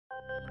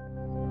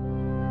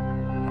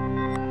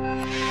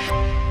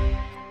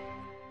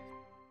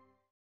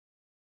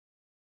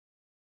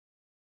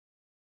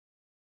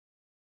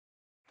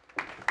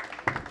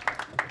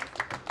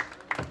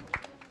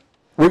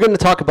we're going to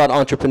talk about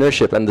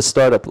entrepreneurship and the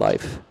startup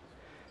life,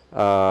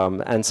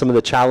 and some of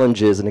the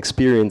challenges and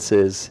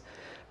experiences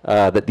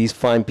that these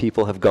fine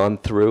people have gone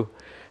through.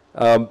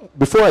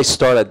 Before I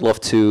start, I'd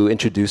love to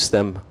introduce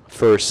them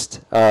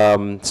first,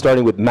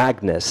 starting with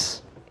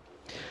Magnus.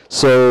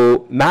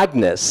 So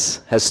Magnus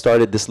has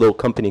started this little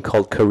company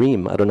called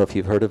Careem. I don't know if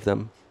you've heard of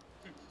them.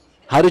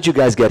 How did you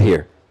guys get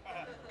here?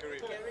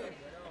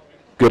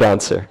 Good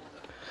answer.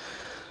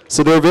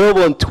 So they're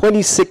available in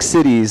 26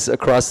 cities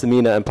across the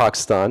MENA and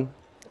Pakistan.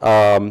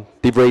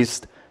 They've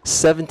raised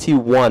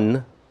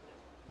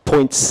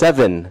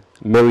 71.7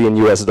 million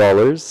US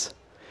dollars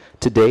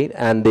to date,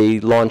 and they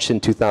launched in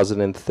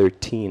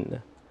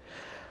 2013.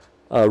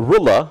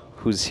 Rula,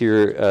 who's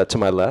here to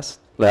my left,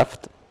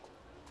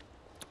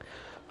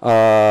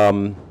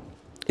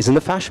 is in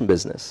the fashion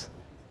business.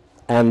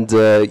 And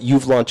you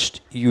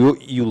launched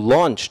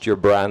your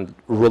brand,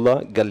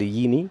 Rula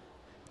Galayini.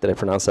 Did I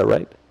pronounce that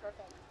right?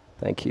 Perfect.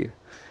 Thank you.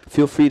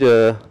 Feel free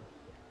to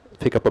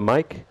pick up a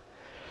mic.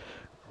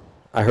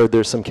 I heard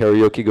there's some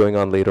karaoke going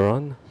on later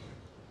on.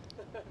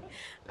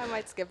 I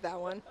might skip that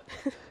one.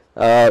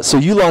 So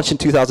you launched in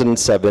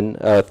 2007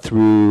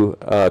 through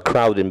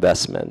crowd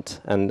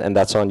investment, and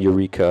that's on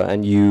Eureka,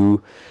 and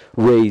you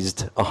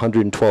raised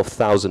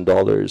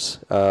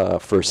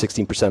 $112,000 for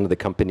 16% of the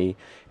company,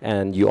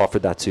 and you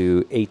offered that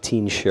to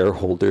 18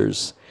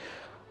 shareholders.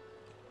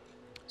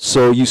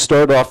 So you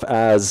started off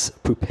as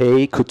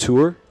Poupée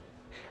Couture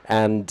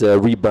and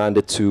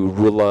rebranded to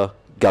Rula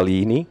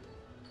Galayini,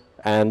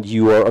 and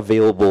you are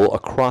available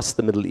across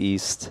the Middle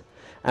East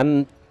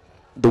and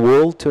the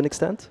world to an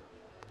extent.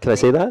 Can I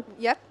say that?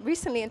 Yep,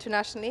 recently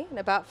internationally, and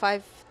about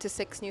 5 to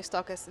 6 new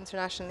stockers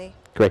internationally.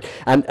 Great.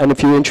 And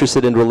if you're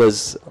interested in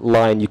Rula's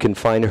line, you can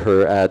find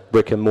her at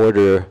brick and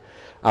mortar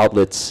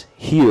outlets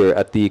here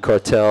at the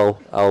Cartel,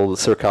 Al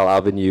Circal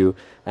Avenue,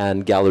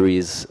 and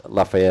Galleries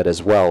Lafayette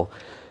as well.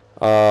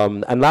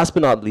 And last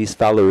but not least,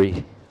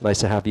 Valerie. Nice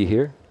to have you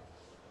here.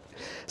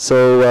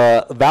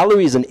 So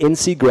Valerie is an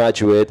INSEE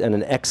graduate and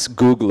an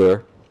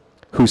ex-Googler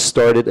who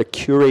started a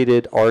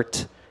curated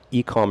art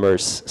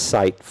e-commerce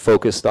site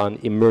focused on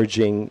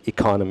emerging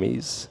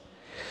economies.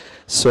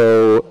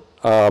 So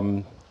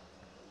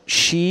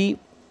she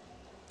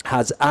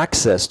has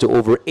access to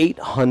over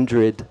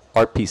 800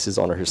 art pieces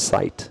on her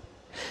site.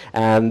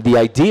 And the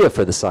idea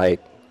for the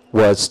site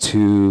was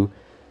to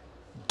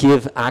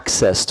give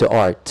access to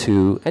art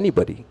to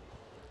anybody.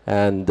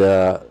 And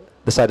the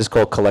site is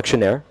called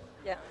Collectionair.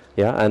 Yeah.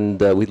 Yeah,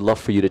 and we'd love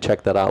for you to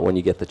check that out when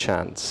you get the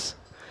chance.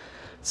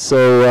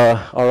 So,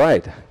 all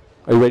right.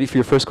 Are you ready for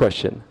your first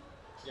question?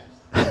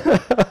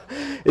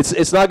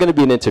 It's not going to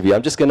be an interview.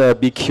 I'm just going to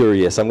be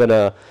curious. I'm going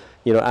to,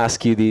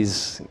 ask you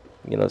these,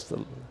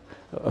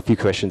 a few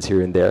questions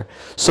here and there.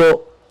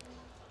 So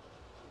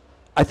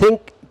I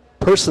think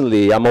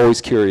personally, I'm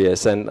always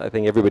curious, and I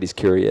think everybody's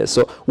curious.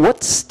 So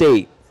what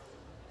state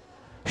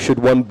should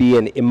one be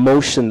in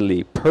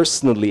emotionally,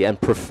 personally, and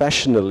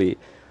professionally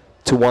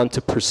to want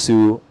to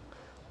pursue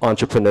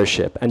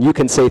entrepreneurship? And you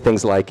can say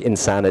things like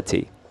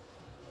insanity.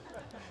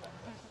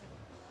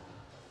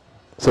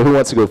 So who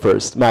wants to go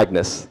first?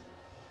 Magnus.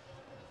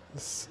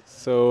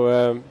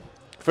 So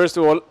first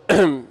of all,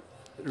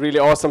 really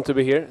awesome to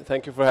be here.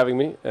 Thank you for having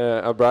me,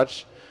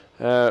 Abraj.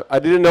 I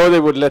didn't know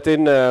they would let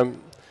in a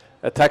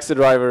taxi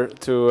driver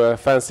to a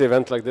fancy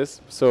event like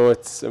this, so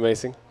it's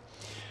amazing.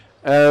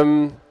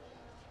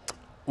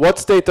 What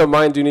state of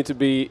mind do you need to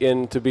be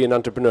in to be an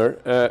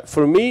entrepreneur?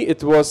 For me,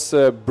 it was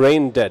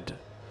brain dead,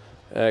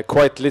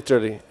 quite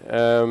literally.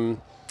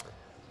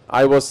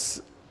 I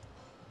was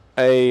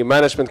a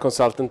management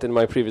consultant in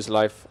my previous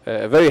life,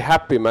 a very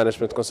happy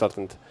management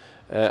consultant,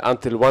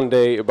 until one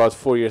day about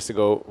 4 years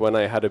ago when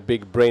I had a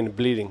big brain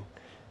bleeding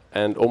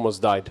and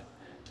almost died.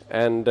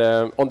 And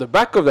on the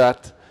back of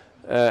that,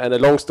 and a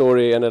long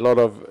story and a lot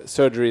of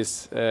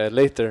surgeries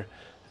later,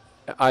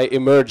 I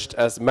emerged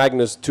as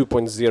Magnus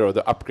 2.0,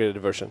 the upgraded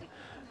version.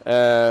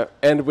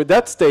 And with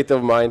that state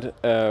of mind,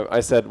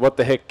 I said, what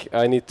the heck,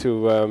 I need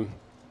to,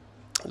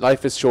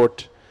 life is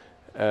short.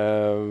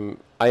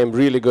 I am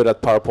really good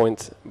at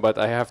PowerPoint, but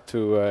I have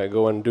to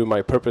go and do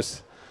my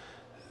purpose.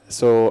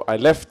 So I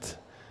left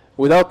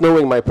without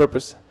knowing my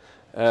purpose.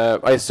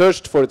 I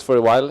searched for it for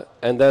a while,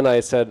 and then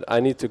I said, I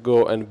need to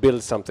go and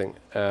build something.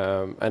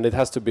 And it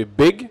has to be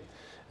big,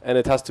 and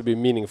it has to be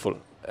meaningful.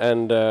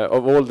 And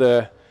of all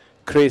the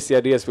crazy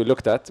ideas we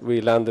looked at, we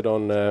landed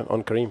on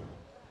Careem.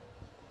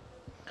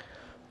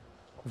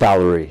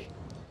 Valerie.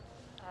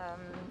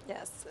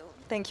 Yes,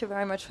 thank you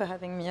very much for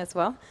having me as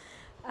well.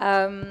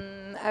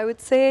 I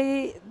would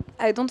say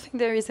I don't think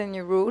there is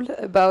any rule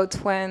about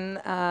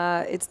when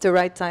it's the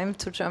right time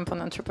to jump on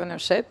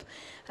entrepreneurship.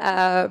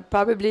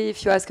 Probably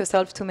if you ask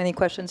yourself too many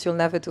questions, you'll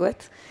never do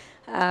it.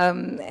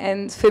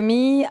 And for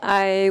me,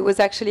 I was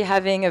actually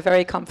having a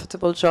very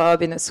comfortable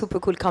job in a super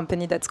cool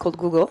company that's called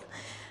Google.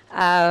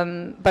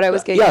 But I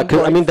was getting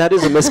I mean, that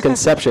is a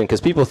misconception,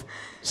 because people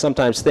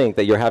sometimes think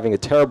that you're having a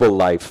terrible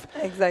life.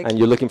 Exactly. And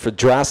you're looking for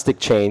drastic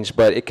change,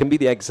 but it can be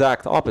the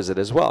exact opposite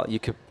as well. You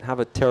could have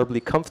a terribly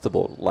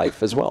comfortable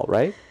life as well,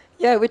 right?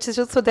 Yeah, which is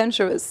also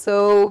dangerous.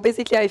 So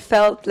basically, I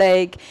felt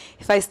like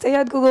if I stay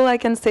at Google, I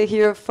can stay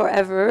here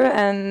forever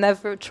and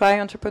never try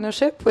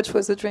entrepreneurship, which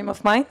was a dream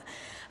of mine.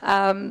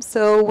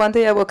 So one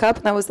day I woke up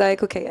and I was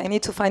like, okay, I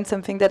need to find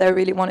something that I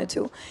really want to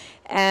do.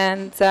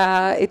 And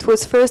it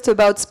was first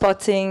about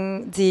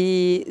spotting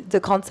the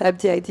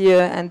concept, the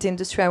idea, and the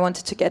industry I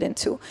wanted to get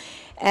into.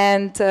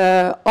 And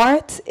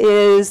art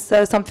is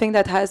something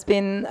that has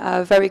been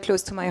very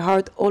close to my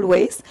heart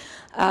always.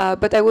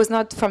 But I was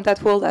not from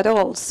that world at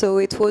all. So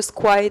it was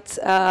quite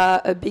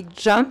a big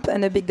jump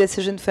and a big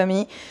decision for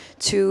me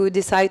to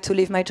decide to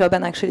leave my job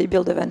and actually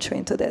build a venture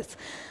into this.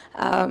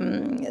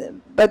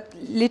 But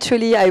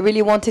literally, I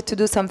really wanted to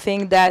do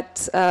something that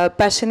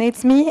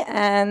passionates me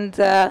and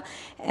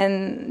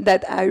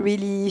that I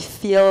really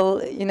feel,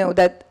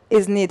 that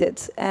is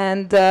needed.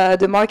 And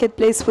the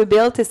marketplace we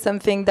built is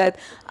something that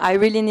I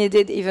really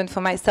needed even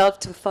for myself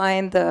to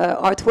find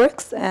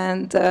artworks,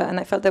 and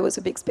I felt there was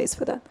a big space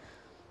for that.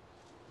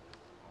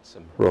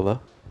 Awesome. Rula?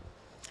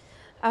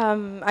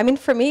 I mean,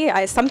 for me,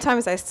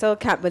 sometimes I still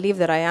can't believe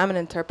that I am an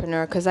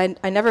entrepreneur because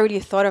I never really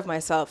thought of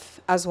myself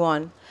as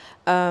one.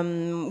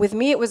 With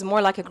me, it was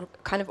more like a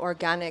kind of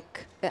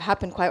organic. It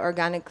happened quite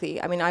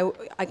organically. I mean,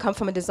 I come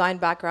from a design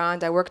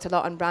background. I worked a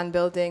lot on brand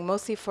building,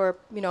 mostly for,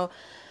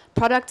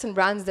 products and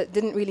brands that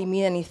didn't really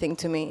mean anything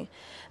to me.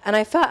 And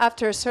I felt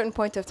after a certain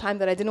point of time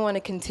that I didn't want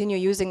to continue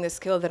using the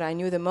skill that I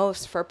knew the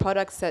most for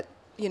products that,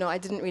 I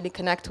didn't really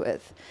connect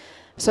with.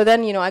 So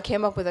then, I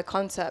came up with a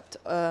concept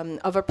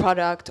of a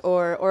product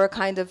or a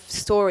kind of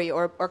story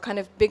or kind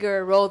of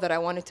bigger role that I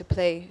wanted to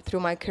play through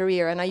my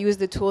career. And I used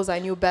the tools I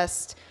knew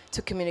best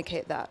to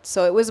communicate that.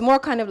 So it was more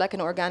kind of like an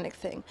organic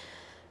thing.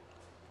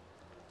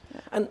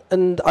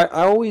 And I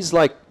always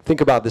think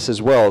about this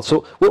as well.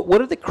 So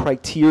what are the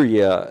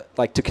criteria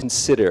to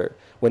consider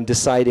when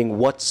deciding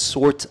what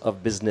sort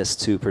of business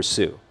to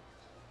pursue?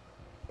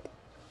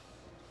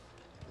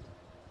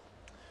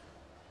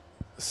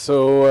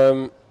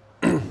 So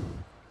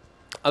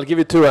I'll give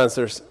you two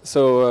answers.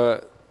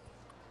 So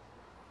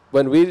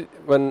when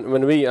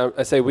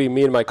I say we,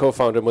 me and my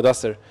co-founder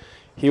Mudassir,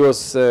 he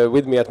was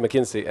with me at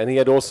McKinsey, and he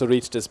had also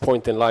reached this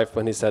point in life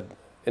when he said,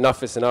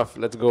 enough is enough,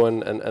 let's go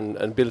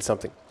and build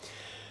something.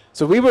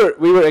 So we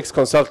were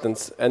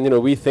ex-consultants, and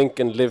we think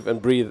and live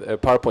and breathe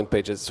PowerPoint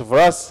pages. So for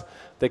us,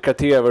 the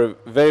criteria were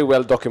very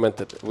well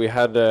documented. We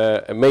had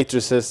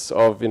matrices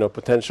of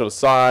potential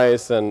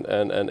size and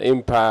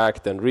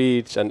impact and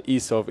reach and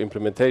ease of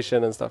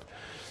implementation and stuff.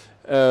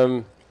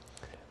 And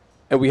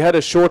we had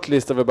a short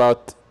list of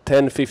about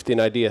 10, 15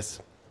 ideas.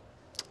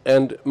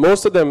 And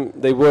most of them,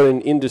 they were in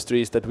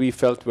industries that we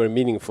felt were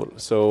meaningful.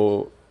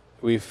 So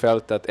we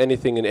felt that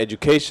anything in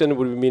education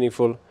would be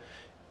meaningful,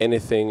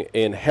 anything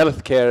in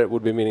healthcare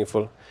would be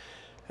meaningful.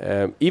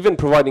 Even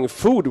providing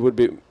food would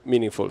be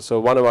meaningful. So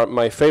one of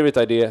my favorite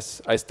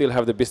ideas, I still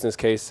have the business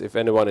case if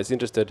anyone is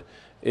interested,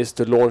 is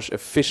to launch a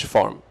fish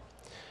farm.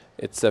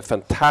 It's a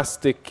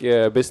fantastic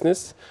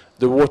business.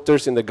 The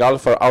waters in the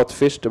Gulf are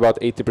outfished about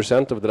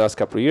 80% over the last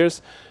couple of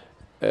years.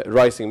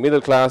 Rising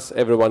middle class,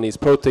 everyone needs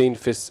protein,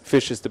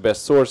 fish is the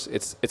best source.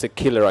 It's a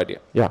killer idea.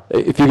 Yeah.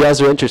 If you guys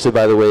are interested,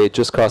 by the way, it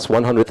just costs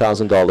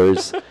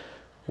 $100,000.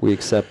 We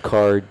accept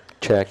card,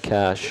 check,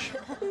 cash.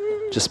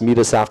 Just meet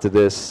us after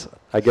this.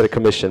 I get a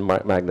commission,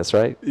 Magnus,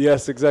 right?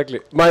 Yes,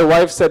 exactly. My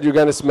wife said you're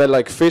going to smell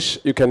like fish.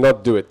 You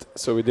cannot do it.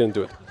 So we didn't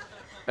do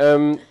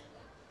it.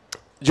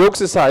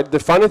 Jokes aside, the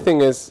funny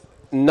thing is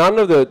none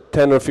of the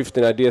 10 or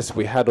 15 ideas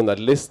we had on that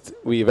list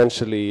we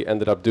eventually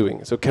ended up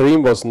doing. So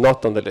Careem was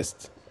not on the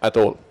list at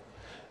all.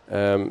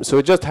 So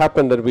it just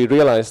happened that we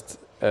realized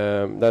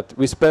that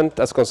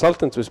as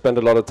consultants, we spent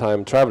a lot of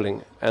time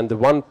traveling. And the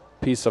one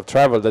piece of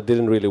travel that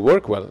didn't really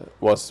work well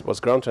was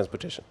ground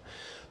transportation.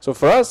 So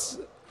for us,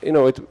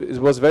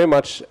 it was very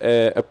much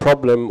a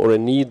problem or a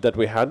need that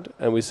we had,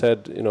 and we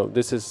said,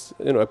 this is,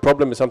 a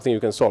problem is something you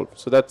can solve.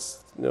 So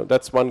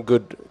that's one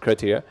good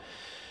criteria.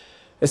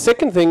 A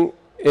second thing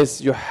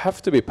is you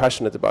have to be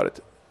passionate about it.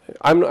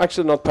 I'm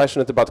actually not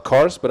passionate about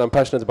cars, but I'm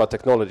passionate about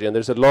technology, and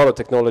there's a lot of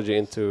technology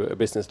into a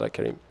business like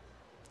Careem.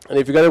 And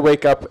if you're going to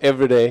wake up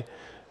every day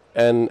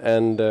and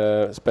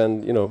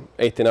spend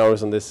 18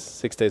 hours on this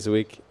 6 days a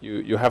week,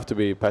 you have to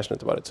be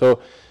passionate about it.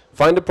 So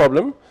find a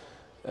problem,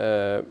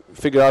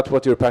 figure out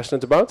what you're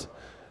passionate about,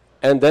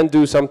 and then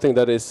do something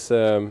that is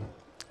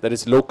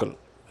local.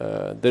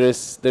 There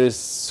is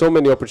so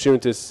many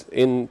opportunities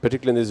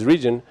particularly in this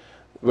region,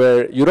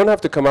 where you don't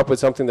have to come up with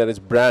something that is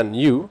brand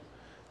new.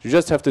 You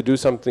just have to do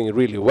something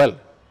really well.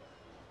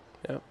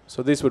 Yeah.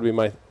 So this would be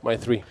my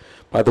three.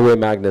 By the way,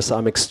 Magnus,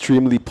 I'm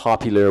extremely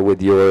popular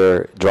with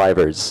your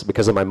drivers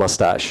because of my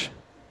mustache.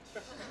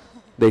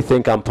 They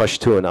think I'm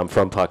Pashtun. I'm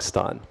from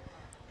Pakistan.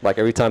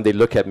 Every time they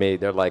look at me,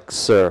 they're like,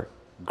 "Sir,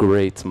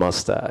 great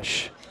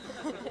mustache."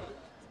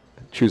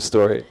 True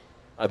story.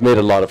 I've made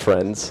a lot of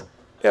friends.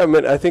 Yeah,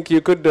 I think you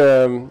could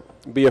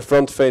be a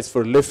front face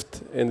for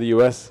Lyft in the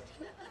US.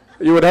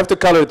 You would have to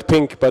color it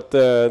pink, but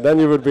then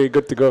you would be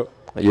good to go.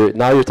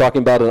 Now you're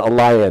talking about an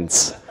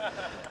alliance.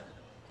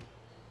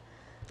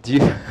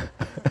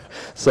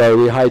 Sorry,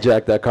 we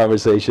hijacked that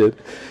conversation.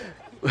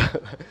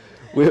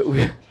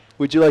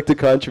 Would you like to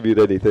contribute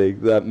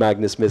anything that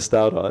Magnus missed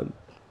out on?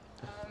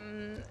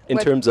 In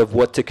terms of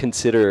what to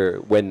consider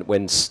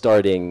when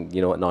starting,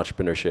 an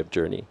entrepreneurship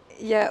journey?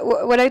 Yeah,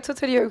 what I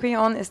totally agree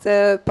on is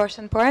the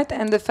passion part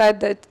and the fact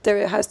that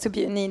there has to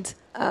be a need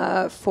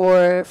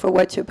for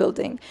what you're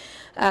building.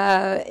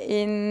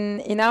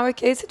 In our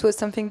case, it was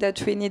something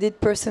that we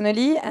needed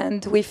personally,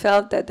 and we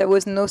felt that there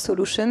was no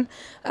solution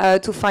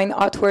to find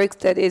artwork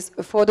that is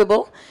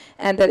affordable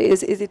and that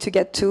is easy to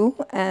get to.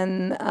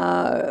 And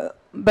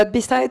but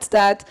besides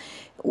that,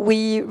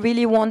 we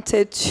really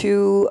wanted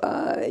to,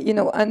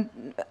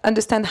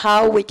 understand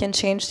how we can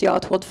change the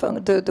art world,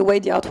 the way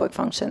the artwork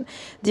function.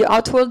 The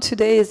art world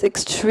today is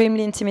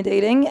extremely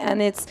intimidating,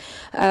 and it's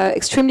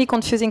extremely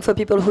confusing for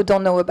people who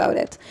don't know about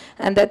it.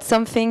 And that's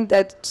something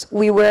that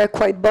we were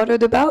quite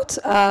bothered about,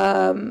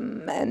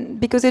 and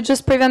because it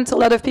just prevents a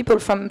lot of people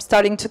from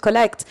starting to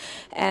collect,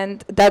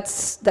 and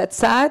that's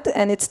sad.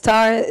 And it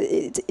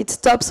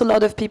stops a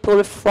lot of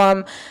people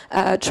from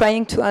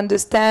trying to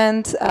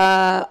understand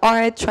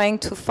art, trying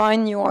to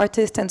find new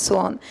artists, and so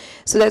on.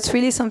 So that's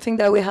really something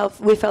that we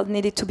felt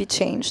needed to be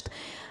changed.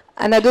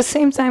 And at the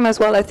same time as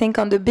well, I think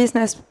on the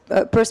business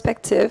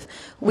perspective,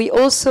 we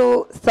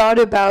also thought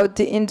about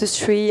the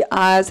industry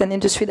as an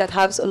industry that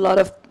has a lot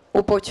of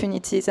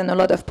opportunities and a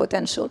lot of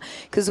potential,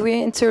 because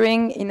we're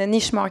entering in a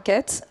niche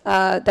market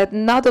that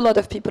not a lot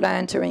of people are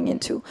entering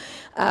into.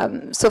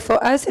 So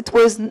for us, it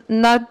was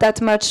not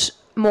that much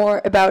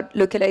more about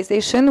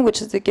localization,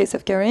 which is the case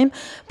of Careem,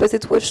 but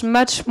it was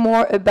much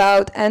more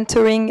about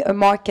entering a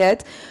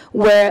market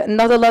where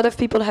not a lot of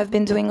people have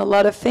been doing a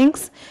lot of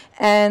things,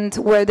 and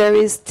where there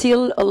is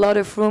still a lot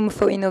of room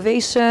for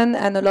innovation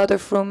and a lot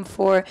of room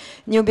for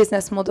new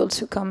business models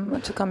to come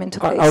into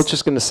place. I was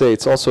just going to say,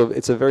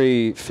 it's a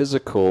very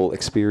physical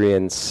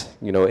experience,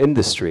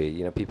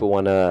 industry. People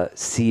want to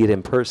see it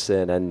in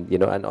person, and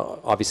and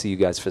obviously you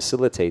guys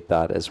facilitate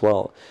that as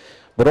well.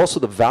 But also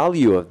the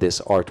value of this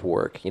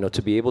artwork,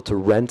 to be able to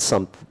rent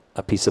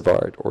a piece of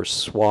art or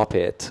swap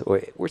it,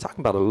 we're talking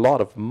about a lot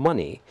of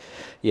money,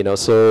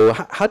 So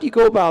how do you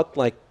go about,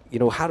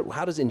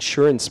 how does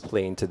insurance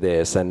play into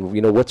this, and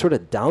what sort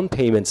of down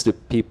payments do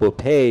people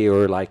pay,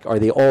 or are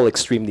they all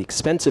extremely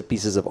expensive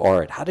pieces of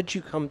art? How did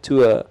you come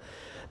to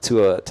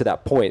that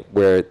point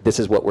where this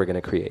is what we're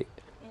going to create?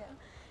 Yeah.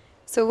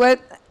 So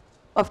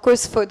of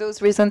course, for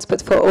those reasons,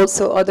 but for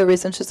also other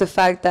reasons, just the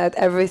fact that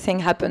everything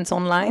happens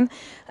online,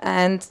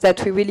 and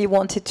that we really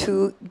wanted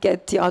to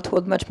get the art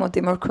world much more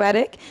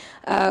democratic.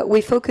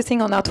 We're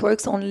focusing on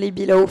artworks only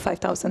below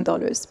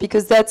 $5,000,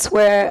 because that's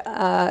where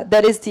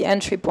that is the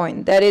entry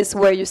point. That is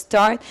where you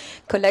start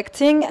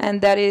collecting,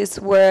 and that is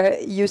where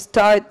you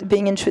start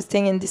being interested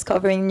in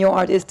discovering new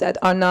artists that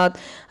are not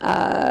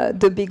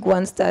the big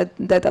ones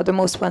that are the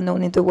most well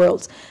known in the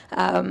world.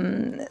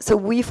 So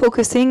we're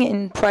focusing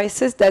in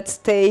prices that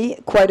stay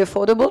quite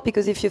affordable,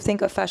 because if you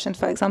think of fashion,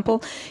 for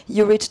example,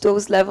 you reach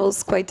those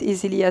levels quite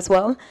easily as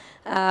well.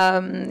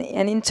 And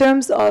in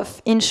terms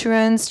of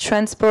insurance,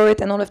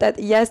 transport, and all of that,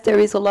 yes, there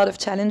is a lot of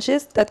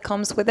challenges that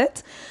comes with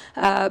it.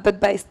 But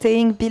by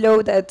staying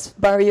below that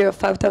barrier of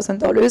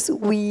 $5,000,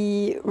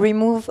 we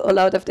remove a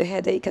lot of the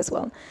headache as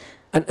well.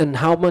 And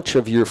how much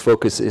of your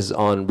focus is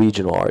on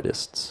regional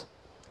artists?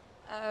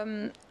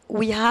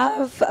 We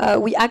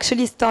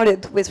actually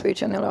started with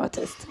regional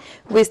artists.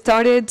 We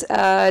started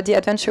the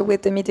adventure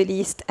with the Middle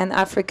East and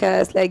Africa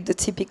as the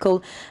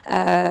typical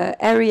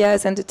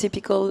areas and the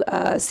typical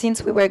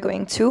scenes we were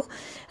going to.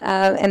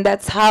 And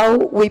that's how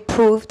we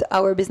proved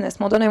our business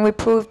model, and we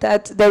proved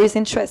that there is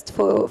interest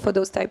for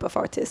those type of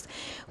artists.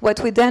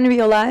 What we then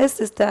realized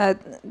is that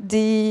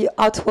the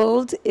art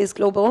world is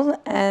global,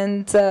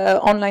 and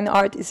online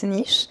art is a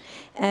niche,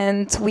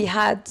 and we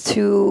had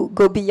to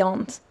go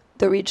beyond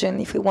the region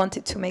if we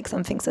wanted to make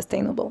something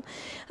sustainable.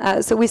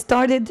 So we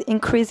started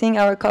increasing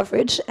our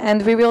coverage,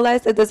 and we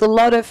realized that there's a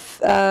lot of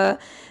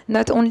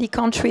not only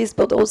countries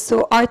but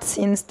also art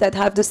scenes that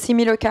have the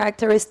similar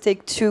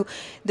characteristic to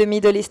the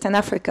Middle East and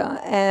Africa.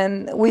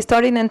 And we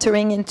started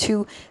entering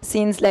into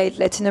scenes like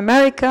Latin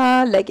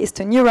America, like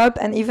Eastern Europe,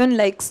 and even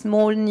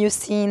small new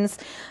scenes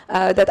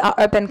that are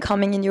up and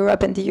coming in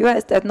Europe and the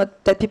US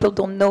that people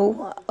don't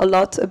know a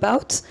lot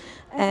about.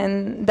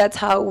 And that's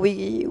how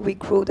we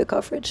grew the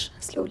coverage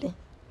slowly.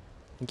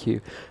 Thank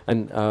you.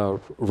 And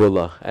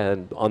Rula,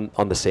 and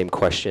on the same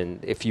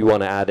question, if you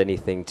want to add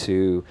anything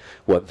to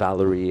what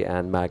Valerie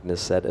and Magnus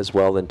said as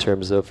well, in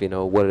terms of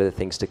what are the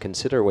things to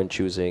consider when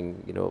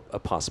choosing a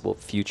possible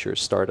future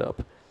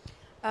startup.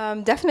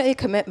 Definitely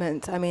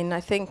commitment. I mean, I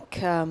think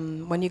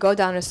when you go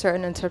down a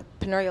certain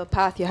entrepreneurial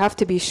path, you have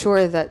to be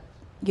sure that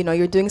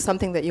you're doing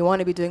something that you want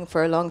to be doing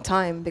for a long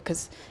time,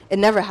 because it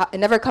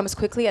never comes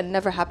quickly and it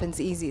never happens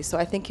easy. So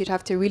I think you'd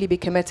have to really be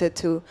committed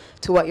to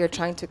what you're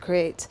trying to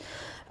create.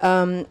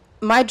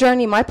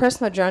 My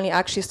personal journey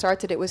actually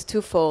started, it was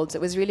twofold. It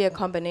was really a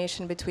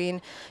combination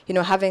between,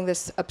 having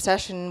this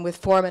obsession with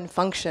form and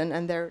function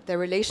and their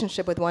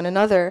relationship with one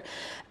another,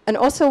 and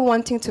also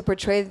wanting to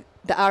portray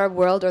the Arab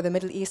world or the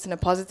Middle East in a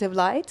positive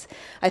light.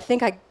 I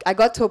think I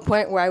got to a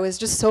point where I was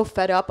just so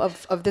fed up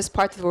of this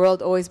part of the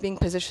world always being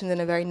positioned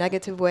in a very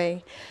negative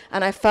way.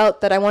 And I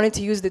felt that I wanted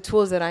to use the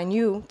tools that I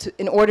knew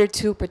in order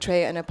to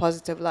portray it in a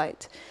positive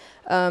light.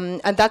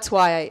 And that's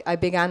why I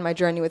began my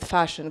journey with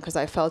fashion, because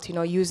I felt,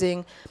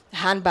 using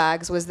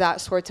handbags was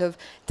that sort of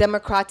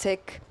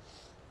democratic,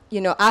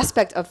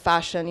 aspect of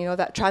fashion,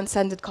 that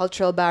transcended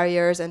cultural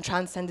barriers and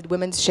transcended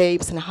women's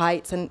shapes and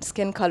heights and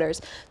skin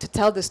colors to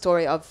tell the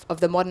story of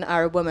the modern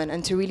Arab woman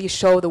and to really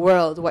show the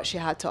world what she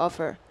had to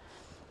offer.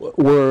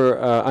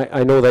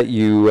 I know that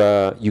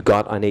you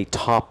got on a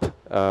top,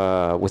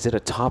 was it a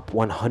top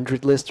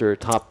 100 list or a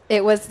top?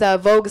 It was the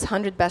Vogue's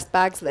 100 Best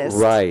Bags list.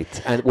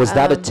 Right. And was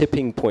that a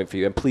tipping point for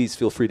you? And please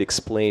feel free to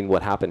explain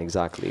what happened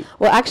exactly.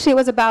 Well, actually, it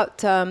was about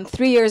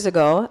 3 years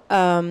ago.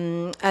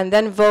 And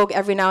then Vogue,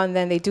 every now and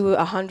then, they do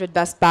a 100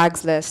 Best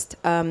Bags list.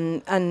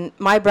 And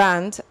my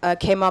brand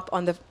came up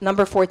on the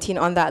number 14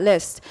 on that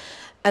list.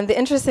 And the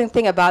interesting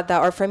thing about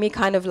that, or for me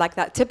kind of like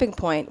that tipping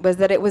point, was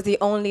that it was the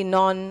only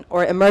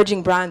or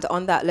emerging brand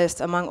on that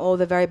list among all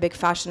the very big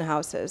fashion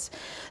houses.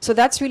 So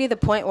that's really the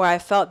point where I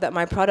felt that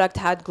my product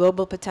had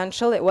global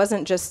potential. It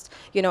wasn't just,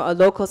 a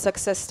local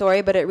success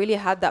story, but it really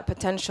had that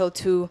potential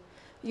to,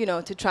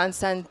 to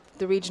transcend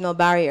the regional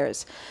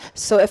barriers.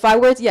 So if I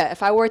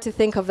were to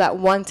think of that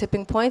one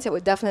tipping point, it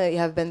would definitely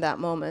have been that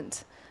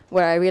moment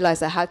where I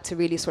realized I had to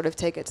really sort of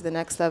take it to the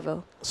next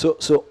level.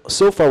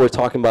 So far we're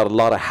talking about a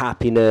lot of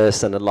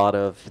happiness and a lot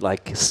of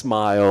like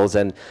smiles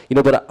and,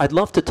 but I'd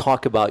love to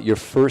talk about your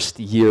first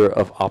year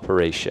of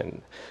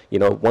operation,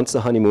 once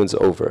the honeymoon's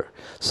over.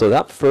 So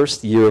that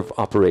first year of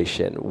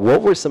operation,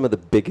 what were some of the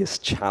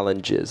biggest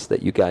challenges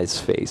that you guys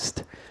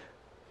faced?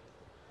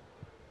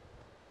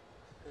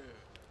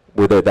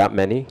 Were there that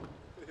many?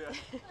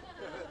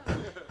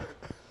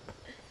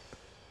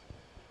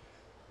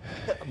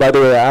 By the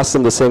way, I asked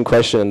them the same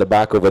question in the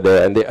back over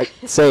there, and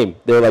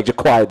they're like, just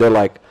quiet. They're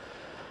like,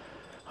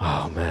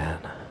 oh man.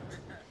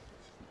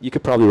 You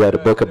could probably write a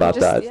book about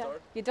that. Yeah.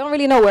 You don't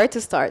really know where to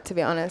start, to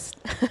be honest.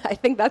 I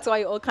think that's why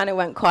you all kind of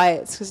went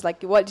quiet. It's just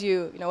like, what do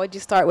you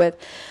start with?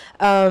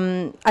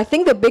 I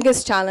think the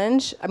biggest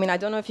challenge, I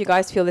don't know if you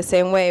guys feel the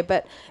same way,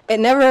 but it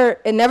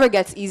never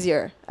gets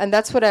easier. And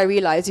that's what I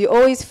realized. You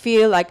always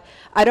feel like,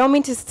 I don't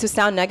mean to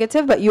sound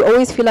negative, but you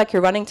always feel like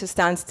you're running to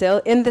stand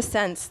still, in the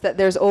sense that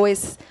there's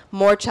always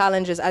more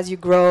challenges as you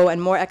grow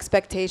and more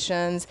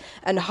expectations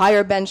and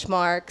higher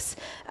benchmarks.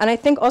 And I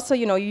think also,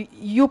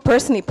 you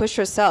personally push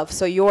yourself,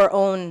 so your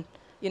own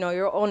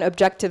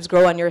objectives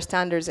grow and your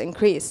standards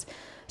increase.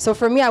 So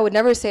for me, I would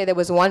never say there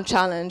was one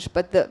challenge,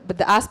 but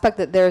the aspect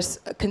that there's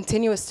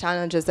continuous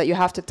challenges that you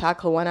have to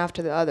tackle one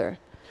after the other.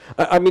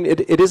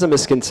 It is a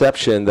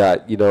misconception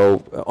that,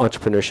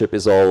 entrepreneurship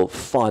is all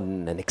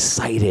fun and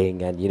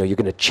exciting and, you're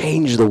going to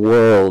change the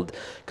world.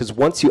 Because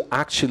once you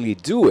actually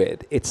do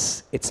it,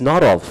 it's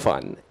not all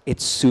fun.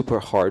 It's super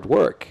hard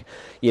work.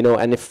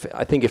 And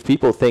I think if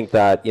people think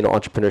that,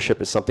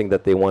 entrepreneurship is something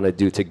that they want to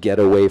do to get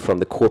away from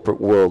the corporate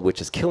world,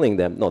 which is killing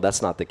them, no,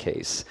 that's not the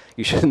case.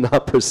 You should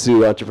not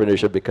pursue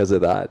entrepreneurship because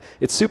of that.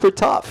 It's super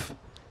tough.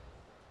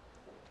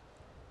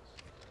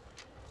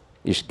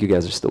 You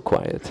guys are still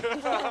quiet.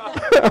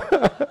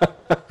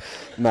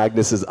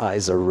 Magnus's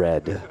eyes are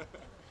red.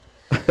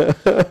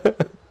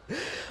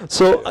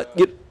 So,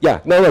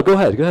 no, go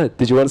ahead.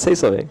 Did you want to say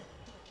something?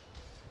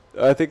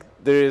 I think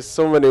there is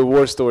so many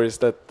war stories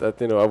that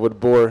I would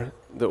bore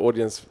the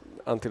audience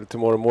until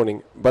tomorrow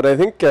morning. But I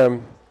think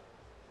in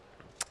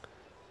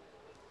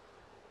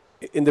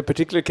the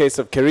particular case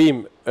of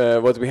Careem,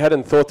 what we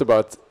hadn't thought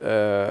about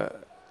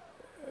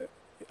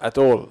at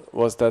all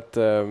was that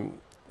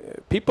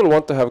people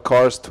want to have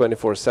cars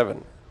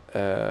 24/7,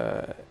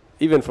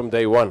 even from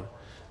day one,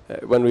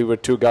 when we were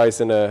two guys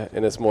in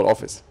a small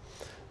office.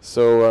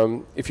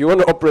 So if you want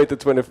to operate a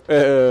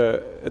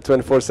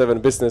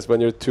 24/7 business when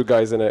you're two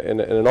guys in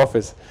an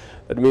office,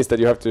 that means that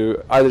you have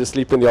to either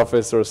sleep in the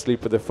office or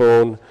sleep with the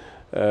phone,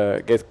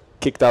 get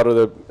kicked out of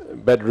the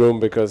bedroom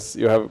because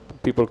you have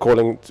people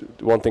calling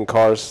wanting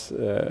cars,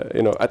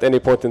 at any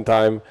point in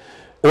time.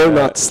 Or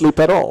not sleep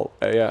at all.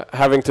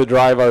 Having to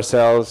drive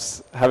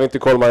ourselves, having to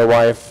call my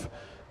wife,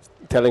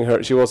 telling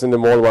her, she was in the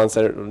mall once,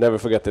 I'll never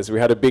forget this. We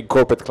had a big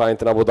corporate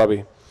client in Abu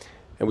Dhabi,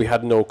 and we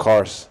had no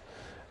cars.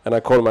 And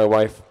I called my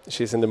wife,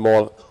 she's in the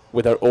mall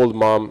with her old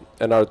mom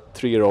and our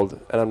 3-year-old.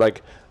 And I'm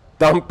like,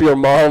 dump your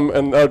mom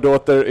and our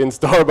daughter in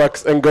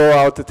Starbucks and go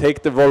out to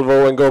take the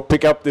Volvo and go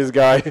pick up this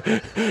guy.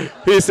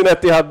 He's in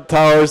Etihad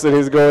Towers and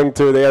he's going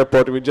to the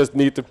airport. We just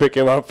need to pick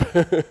him up.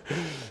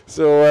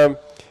 So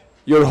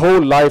your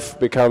whole life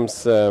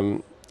becomes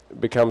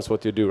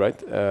what you do, right?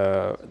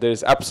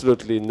 There's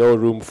absolutely no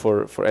room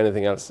for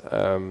anything else.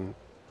 I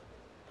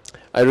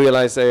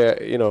realized, I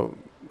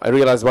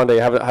realized one day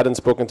I hadn't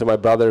spoken to my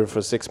brother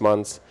for 6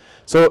 months.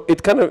 So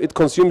it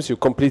consumes you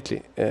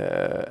completely.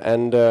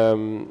 And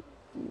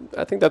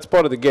I think that's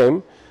part of the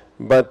game.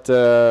 But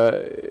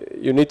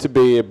you need to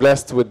be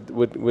blessed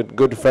with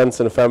good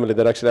friends and family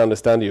that actually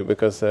understand you,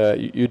 because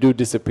you do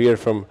disappear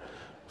from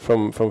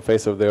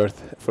face of the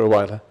earth for a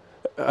while.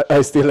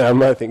 I still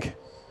am, I think.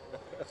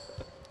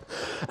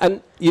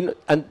 And you know,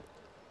 and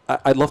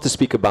I'd love to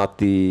speak about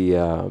the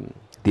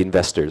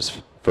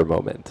investors for a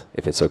moment,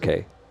 if it's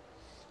okay.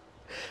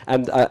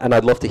 And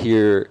I'd love to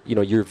hear, you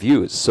know, your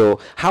views. So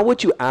how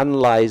would you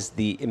analyze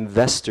the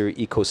investor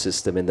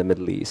ecosystem in the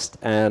Middle East,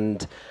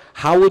 and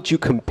how would you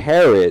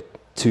compare it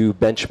to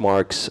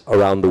benchmarks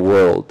around the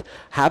world?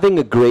 Having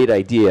a great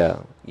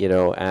idea, you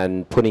know,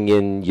 and putting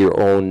in your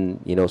own,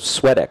 you know,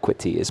 sweat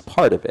equity is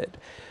part of it,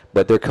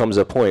 but there comes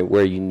a point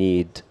where you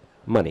need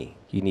money,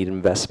 you need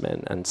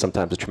investment, and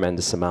sometimes a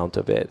tremendous amount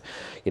of it.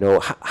 You know,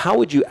 how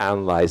would you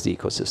analyze the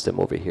ecosystem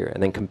over here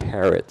and then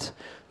compare it,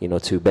 you know,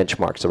 to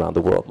benchmarks around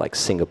the world like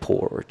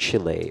Singapore or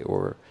Chile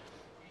or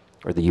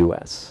the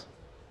US?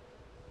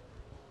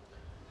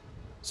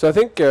 So I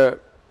think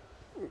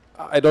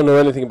I don't know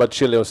anything about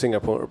Chile or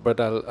Singapore, but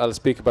I'll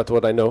speak about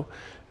what I know.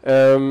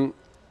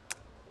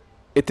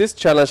 It is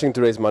challenging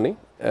to raise money.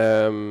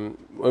 When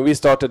we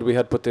started, we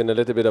had put in a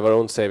little bit of our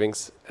own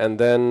savings, and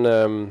then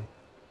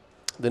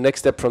the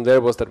next step from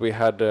there was that we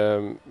had,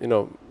 you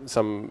know,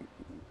 some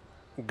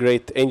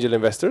great angel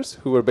investors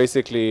who were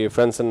basically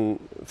friends and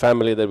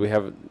family that we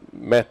have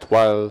met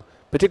while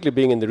particularly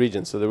being in the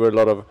region. So there were a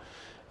lot of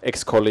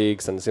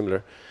ex-colleagues and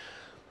similar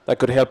that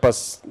could help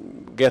us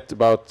get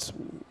about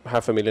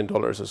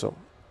 $500,000 or so.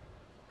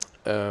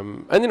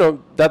 And you know,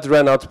 that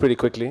ran out pretty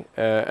quickly,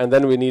 and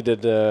then we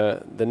needed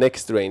the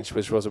next range,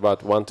 which was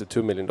about $1 to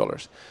 $2 million.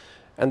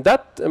 And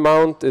that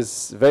amount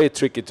is very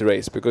tricky to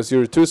raise because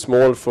you're too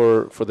small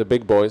for the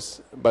big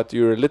boys, but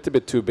you're a little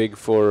bit too big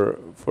for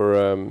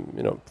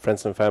you know,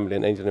 friends and family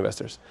and angel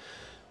investors.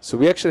 So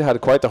we actually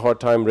had quite a hard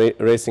time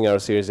raising our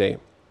Series A.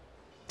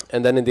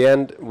 And then in the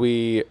end,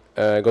 we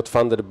got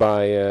funded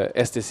by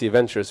STC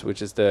Ventures,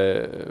 which is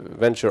the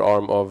venture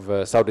arm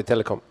of Saudi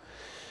Telecom.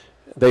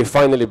 They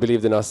finally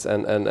believed in us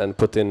and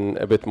put in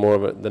a bit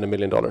more than $1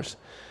 million.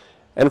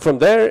 And from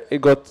there,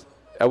 it got,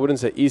 I wouldn't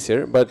say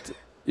easier, but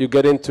you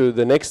get into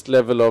the next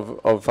level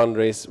of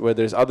fundraise where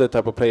there's other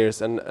type of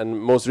players.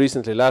 And most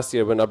recently, last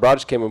year, when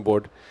Abraj came on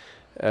board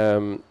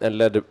and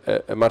led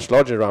a much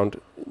larger round,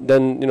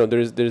 then you know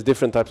there's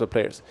different types of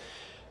players.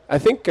 I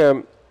think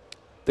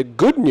the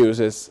good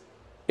news is,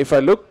 if I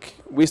look,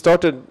 we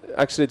started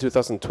actually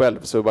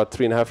 2012, so about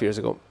 3.5 years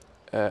ago.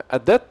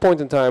 At that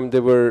point in time,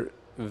 there were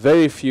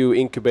very few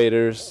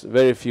incubators,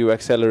 very few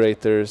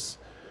accelerators.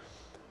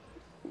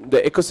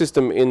 The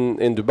ecosystem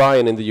in Dubai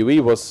and in the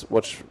UAE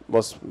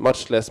was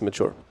much less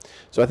mature.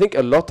 So I think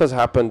a lot has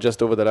happened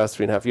just over the last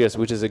 3.5 years,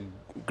 which is a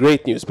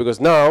great news, because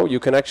now you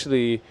can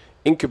actually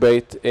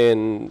incubate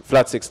in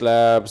Flat 6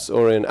 Labs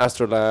or in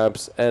Astro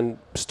Labs and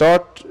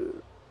start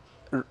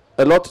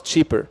a lot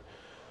cheaper.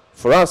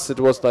 For us, it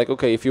was like,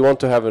 okay, if you want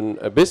to have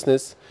a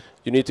business,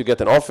 you need to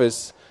get an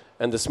office,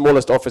 and the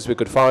smallest office we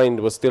could find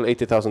was still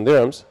 80,000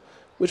 dirhams,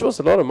 which was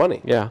a lot of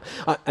money. Yeah,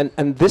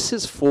 and this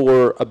is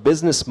for a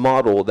business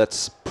model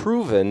that's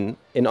proven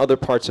in other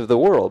parts of the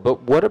world.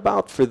 But what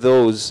about for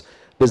those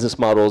business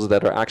models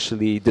that are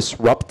actually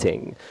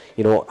disrupting?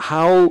 You know,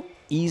 how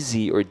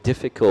easy or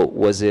difficult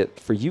was it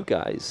for you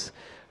guys,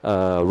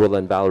 Rula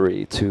and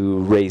Valerie, to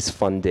raise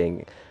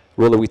funding?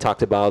 Rula, we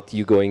talked about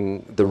you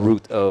going the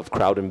route of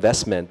crowd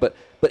investment, but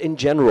in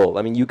general,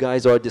 I mean, you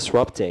guys are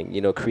disrupting,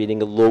 you know,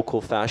 creating a local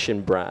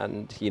fashion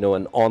brand, you know,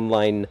 an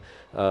online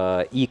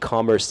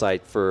e-commerce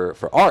site for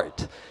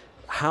art.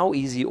 How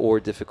easy or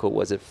difficult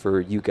was it for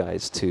you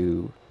guys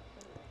to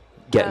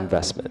get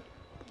investment?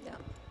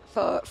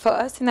 Yeah. For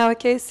us, in our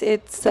case,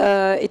 it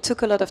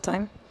took a lot of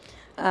time.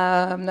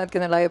 I'm not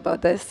going to lie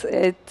about this.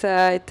 It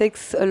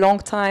takes a long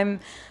time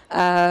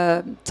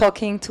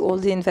talking to all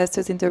the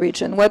investors in the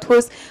region.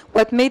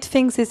 What made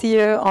things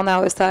easier on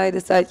our side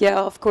is that, yeah,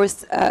 of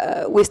course,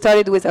 we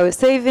started with our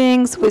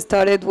savings. We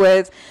started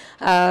with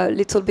a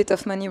little bit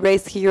of money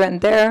raised here and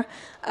there.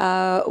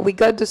 We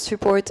got the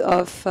support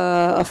of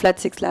Flat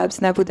 6 Labs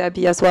in Abu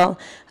Dhabi as well,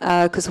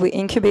 because we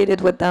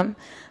incubated with them.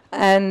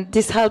 And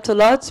this helped a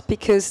lot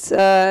because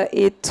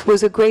it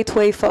was a great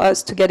way for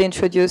us to get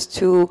introduced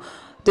to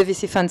the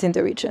VC funds in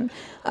the region.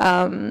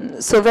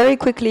 So very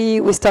quickly,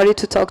 we started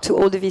to talk to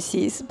all the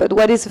VCs. But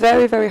what is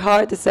very, very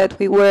hard is that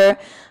we were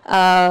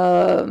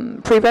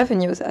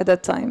pre-revenues at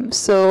that time.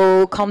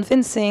 So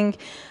convincing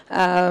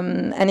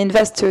an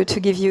investor to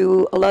give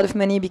you a lot of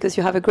money because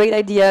you have a great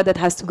idea that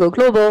has to go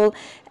global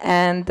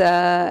and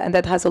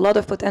that has a lot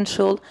of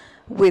potential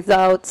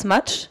without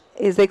much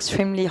is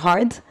extremely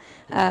hard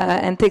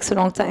and takes a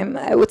long time.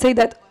 I would say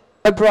that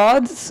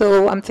abroad,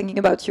 so I'm thinking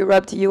about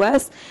Europe, the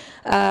US,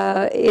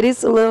 it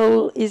is a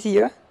little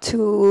easier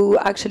to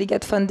actually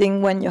get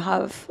funding when you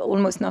have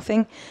almost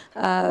nothing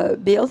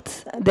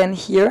built than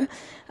here.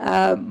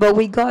 But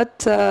we got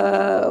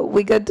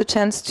the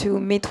chance to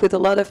meet with a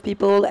lot of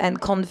people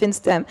and convince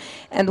them.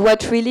 And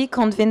what really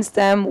convinced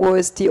them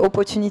was the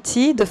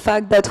opportunity, the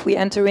fact that we're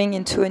entering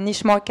into a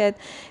niche market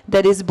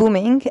that is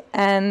booming,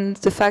 and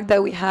the fact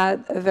that we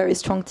had a very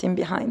strong team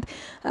behind,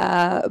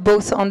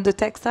 both on the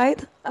tech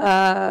side,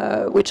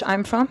 which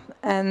I'm from,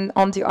 and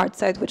on the art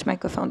side, which my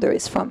co-founder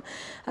is from.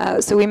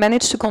 So we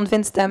managed to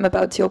convince them them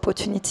about the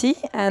opportunity,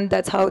 and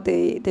that's how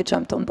they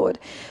jumped on board.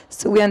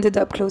 So we ended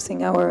up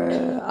closing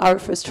our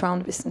first round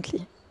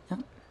recently. Yeah.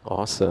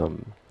 Awesome,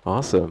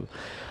 awesome.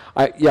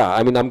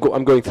 I mean, I'm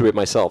going through it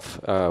myself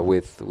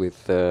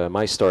with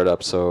my startup,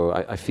 so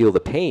I feel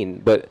the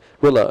pain. But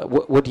Rula,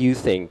 what do you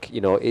think?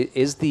 You know,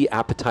 is the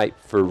appetite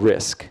for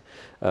risk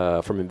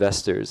from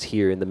investors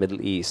here in the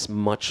Middle East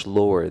much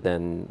lower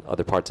than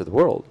other parts of the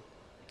world?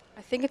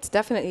 I think it's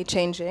definitely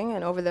changing,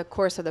 and over the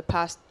course of the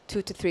past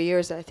 2 to 3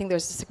 years, I think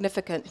there's a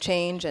significant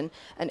change and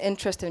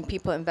interest in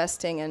people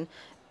investing. And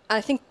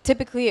I think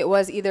typically it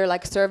was either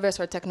like service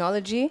or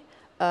technology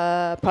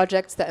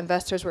projects that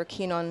investors were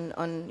keen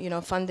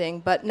on funding.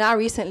 But now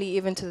recently,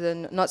 even to the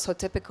not so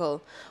typical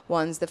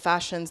ones, the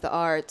fashions, the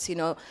arts,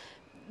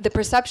 the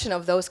perception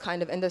of those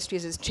kind of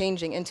industries is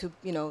changing into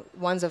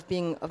ones of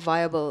being a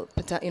viable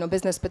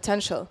business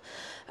potential.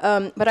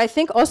 But I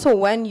think also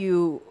when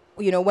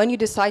you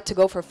decide to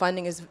go for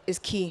funding is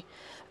key.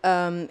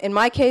 In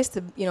my case,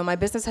 my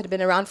business had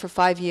been around for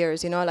 5 years.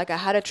 Like I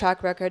had a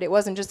track record. It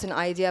wasn't just an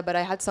idea, but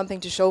I had something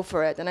to show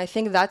for it. And I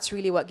think that's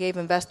really what gave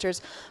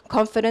investors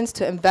confidence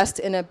to invest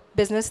in a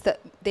business that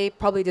they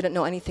probably didn't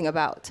know anything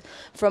about.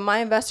 From my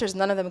investors,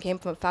 none of them came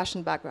from a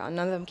fashion background.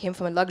 None of them came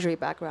from a luxury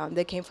background.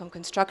 They came from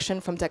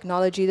construction, from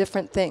technology,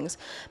 different things.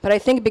 But I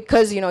think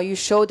because you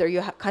showed or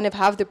you kind of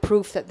have the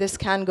proof that this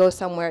can go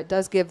somewhere, it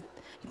does give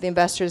the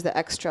investors the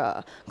extra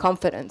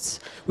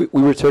confidence.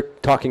 We were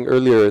talking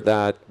earlier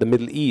that the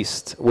Middle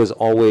East was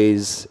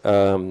always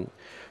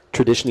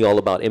traditionally all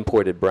about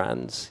imported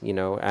brands,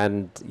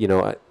 and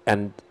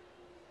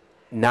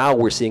now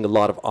we're seeing a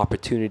lot of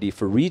opportunity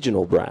for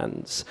regional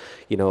brands,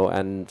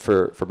 and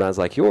for brands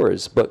like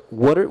yours. But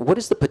what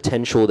is the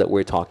potential that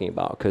we're talking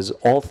about? Because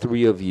all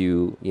three of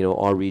you,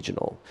 are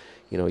regional.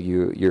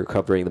 You're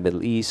covering the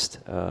Middle East,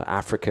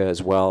 Africa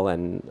as well,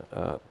 and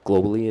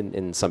globally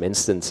in some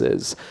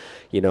instances.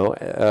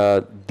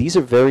 These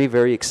are very,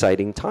 very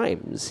exciting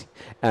times.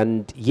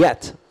 And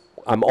yet,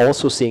 I'm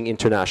also seeing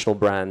international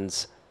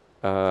brands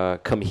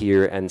come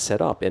here and set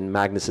up, in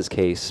Magnus's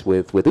case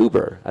with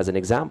Uber, as an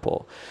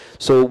example.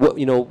 So,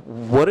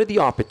 what are the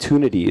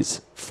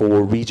opportunities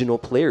for regional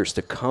players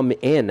to come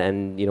in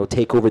and,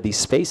 take over these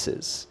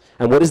spaces?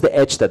 And what is the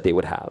edge that they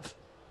would have?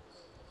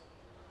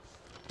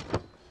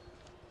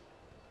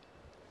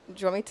 Do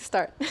you want me to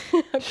start?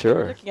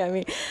 Sure. Looking at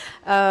me.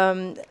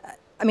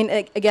 I mean,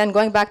 again,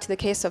 going back to the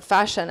case of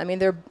fashion, I mean,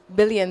 there are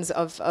billions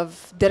of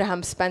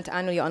dirhams spent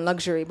annually on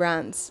luxury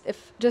brands.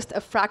 If just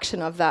a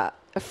fraction of that,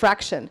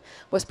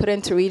 was put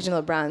into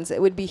regional brands,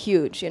 it would be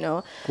huge,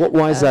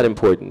 Why is that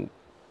important?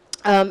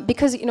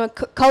 Because,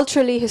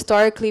 culturally,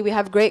 historically, we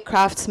have great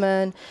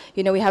craftsmen,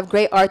 we have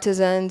great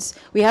artisans,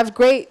 we have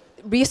great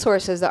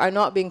resources that are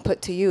not being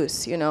put to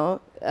use,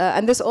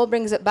 and this all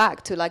brings it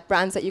back to like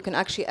brands that you can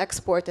actually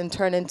export and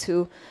turn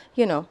into,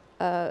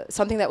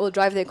 something that will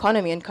drive the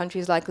economy in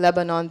countries like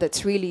Lebanon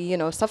that's really,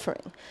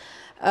 suffering.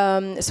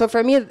 So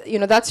for me,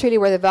 that's really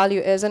where the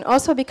value is. And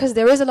also because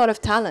there is a lot of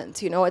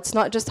talent, it's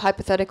not just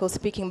hypothetical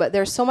speaking, but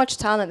there's so much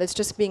talent that's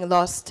just being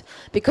lost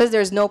because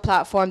there's no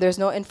platform, there's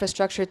no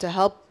infrastructure to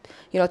help,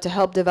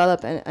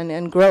 develop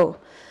and grow.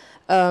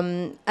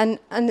 And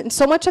in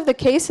so much of the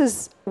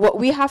cases, what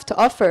we have to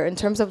offer in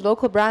terms of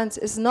local brands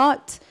is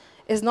not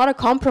a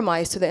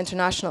compromise to the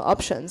international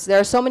options. There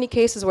are so many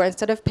cases where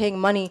instead of paying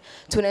money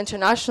to an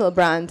international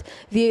brand,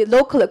 the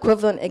local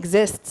equivalent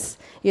exists,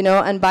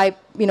 and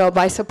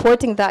by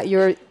supporting that,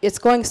 it's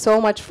going so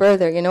much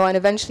further, and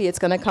eventually it's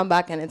going to come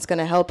back and it's going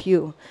to help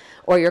you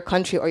or your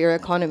country or your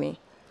economy.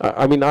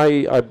 I mean,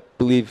 I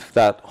believe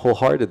that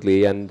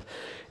wholeheartedly, and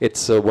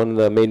it's one of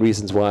the main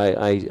reasons why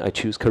I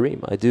choose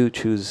Careem. I do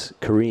choose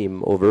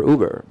Careem over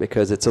Uber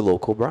because it's a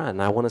local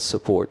brand. I want to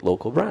support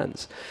local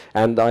brands.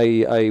 And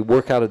I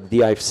work out at the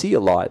DIFC a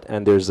lot,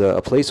 and there's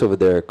a place over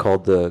there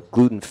called the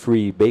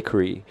Gluten-Free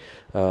Bakery.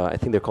 I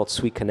think they're called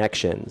Sweet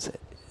Connections.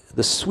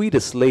 The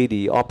sweetest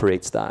lady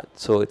operates that.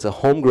 So it's a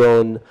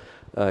homegrown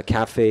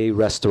cafe,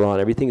 restaurant.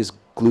 Everything is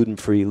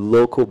gluten-free,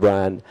 local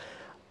brand.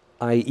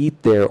 I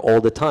eat there all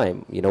the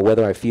time,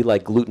 whether I feel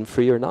like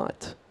gluten-free or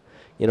not.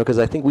 Because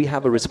I think we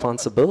have a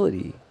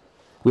responsibility.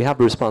 We have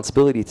a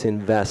responsibility to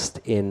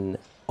invest in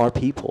our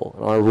people,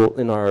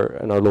 in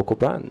our local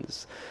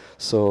brands.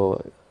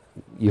 So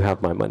you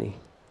have my money,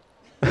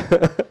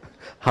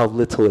 how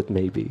little it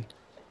may be.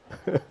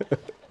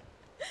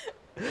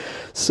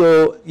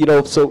 So you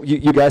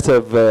guys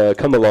have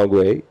come a long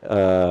way,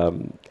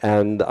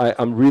 and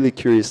I'm really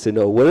curious to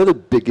know, what are the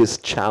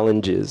biggest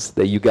challenges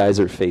that you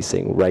guys are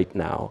facing right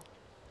now,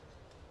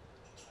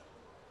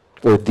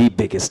 or the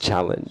biggest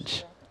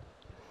challenge?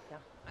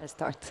 I'll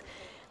start.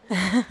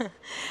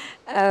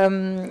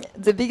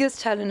 The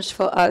biggest challenge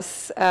for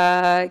us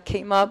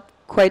came up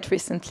quite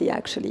recently,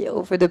 actually,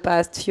 over the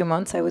past few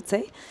months, I would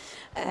say.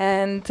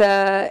 And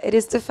it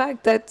is the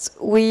fact that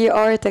we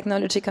are a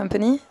technology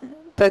company,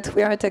 but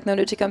we are a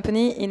technology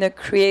company in a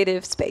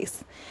creative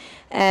space.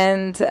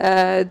 And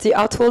the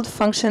art world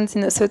functions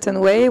in a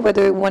certain way,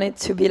 whether we want it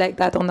to be like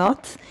that or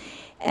not.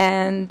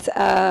 And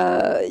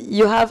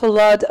you have a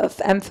lot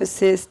of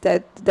emphasis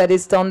that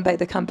is done by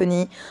the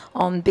company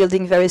on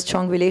building very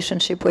strong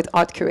relationship with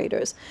art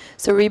curators.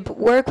 So we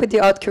work with the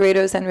art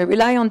curators, and we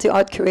rely on the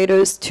art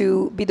curators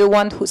to be the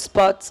one who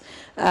spots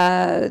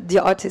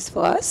the artists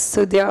for us.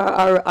 So they are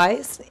our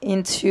eyes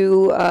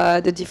into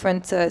the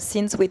different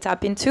scenes we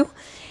tap into.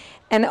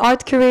 And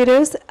art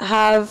curators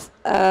have,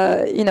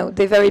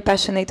 they're very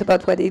passionate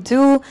about what they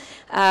do.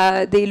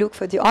 They look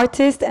for the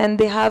artist, and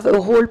they have a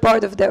whole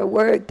part of their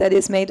work that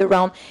is made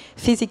around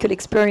physical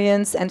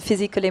experience and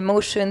physical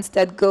emotions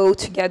that go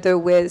together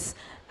with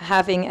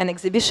having an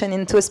exhibition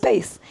into a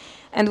space.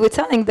 And we're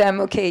telling them,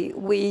 okay,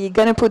 we're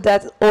going to put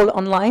that all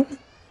online,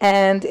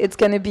 and it's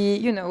going to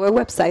be, a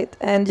website,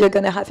 and you're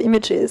going to have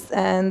images,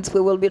 and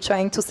we will be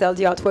trying to sell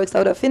the artworks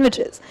out of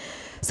images.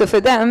 So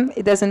for them,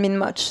 it doesn't mean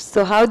much.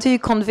 So how do you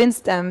convince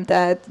them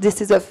that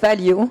this is of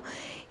value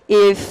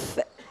if,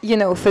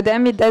 for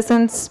them it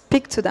doesn't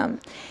speak to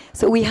them?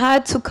 So we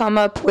had to come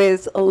up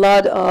with a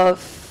lot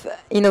of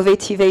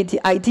innovative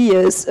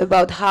ideas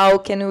about how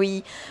can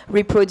we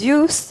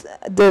reproduce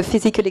the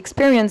physical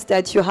experience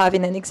that you have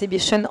in an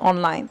exhibition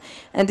online.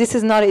 And this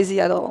is not easy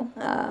at all.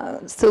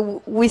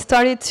 So we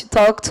started to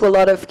talk to a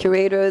lot of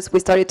curators. We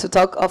started to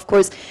talk, of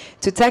course,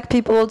 to tech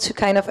people to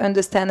kind of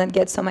understand and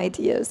get some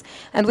ideas.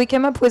 And we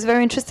came up with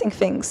very interesting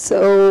things.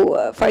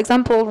 So, for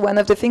example, one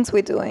of the things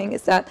we're doing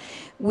is that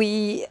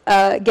we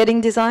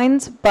getting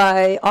designed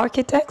by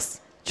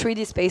architects,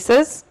 3D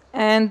spaces,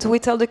 and we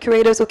tell the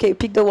curators, okay,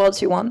 pick the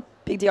walls you want,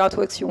 pick the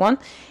artworks you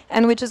want,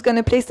 and we're just going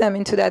to place them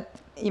into that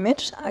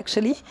image,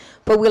 actually,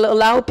 but we'll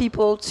allow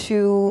people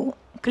to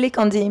click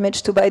on the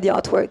image to buy the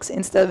artworks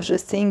instead of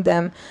just seeing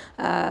them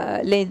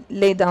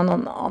laid down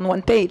on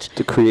one page.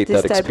 To create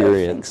that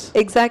experience.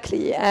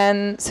 Exactly.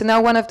 And so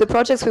now one of the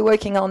projects we're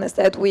working on is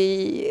that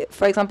we,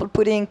 for example,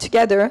 putting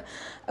together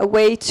a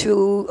way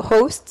to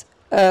host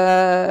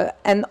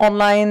an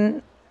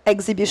online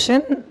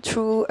exhibition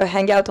through a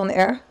Hangout on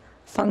Air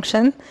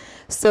function.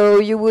 So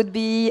you would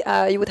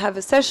have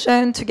a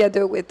session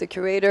together with the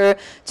curator,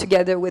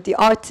 together with the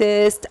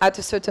artist at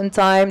a certain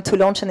time to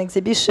launch an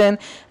exhibition,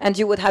 and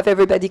you would have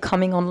everybody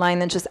coming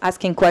online and just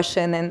asking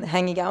questions and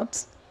hanging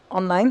out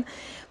online.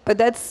 But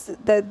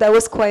that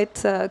was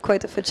quite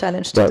of a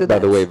challenge to do that. By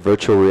the way,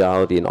 virtual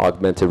reality and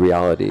augmented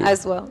reality.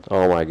 As well.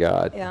 Oh my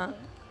God. Yeah.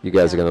 You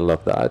guys are going to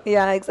love that.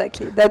 Yeah,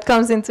 exactly. That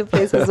comes into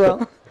place as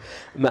well.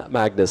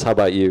 Magnus, how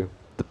about you?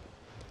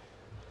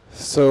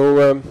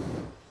 So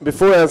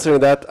before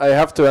answering that, I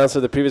have to answer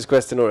the previous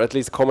question, or at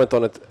least comment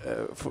on it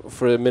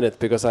for a minute,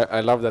 because I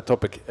love that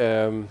topic.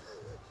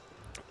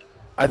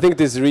 I think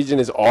this region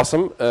is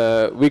awesome.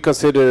 We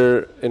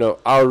consider,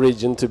 our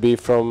region to be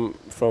from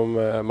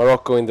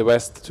Morocco in the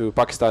west to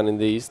Pakistan in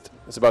the east.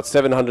 It's about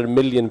 700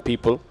 million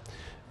people.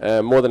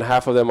 More than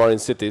half of them are in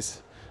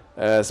cities.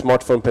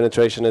 Smartphone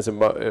penetration is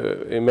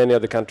in many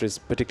other countries,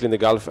 particularly in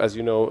the Gulf, as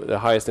you know, the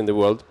highest in the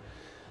world.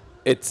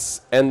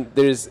 And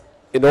there's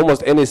in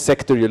almost any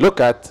sector you look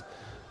at,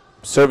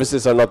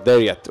 services are not there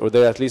yet, or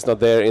they're at least not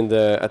there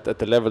at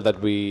the level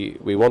that we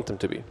want them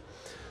to be.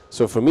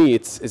 So for me,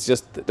 it's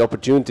just the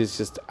opportunity is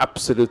just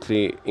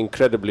absolutely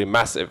incredibly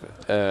massive,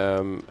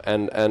 and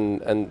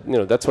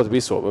that's what we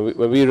saw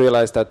when we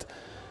realized that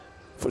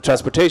for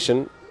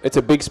transportation it's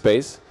a big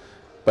space,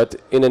 but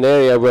in an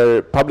area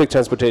where public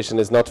transportation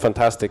is not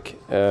fantastic.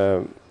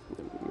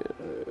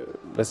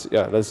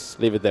 Let's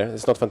leave it there.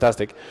 It's not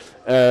fantastic.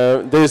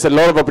 There is a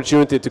lot of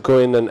opportunity to go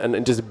in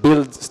and just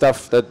build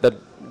stuff that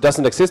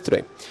doesn't exist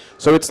today.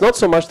 So it's not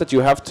so much that you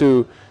have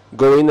to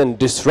go in and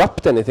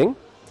disrupt anything,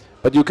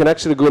 but you can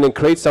actually go in and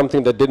create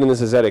something that didn't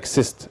necessarily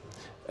exist.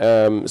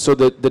 So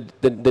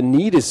the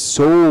need is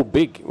so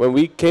big. When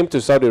we came to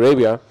Saudi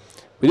Arabia,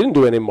 we didn't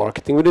do any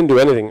marketing. We didn't do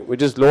anything. We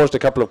just launched a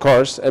couple of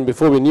cars, and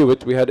before we knew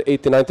it, we had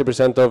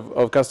 80-90%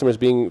 of customers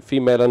being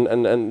female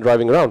and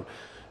driving around.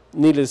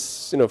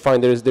 Needless,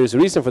 fine, there's a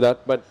reason for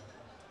that, but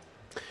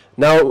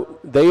now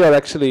they are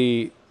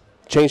actually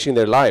changing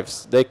their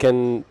lives. They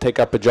can take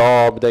up a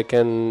job, they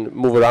can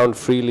move around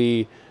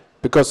freely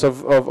because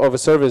of a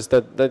service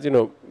that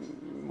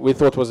we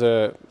thought was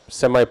a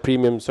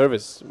semi-premium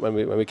service when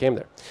we came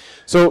there.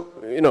 So,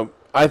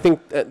 I think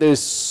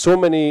there's so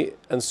many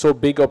and so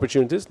big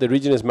opportunities. The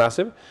region is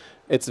massive.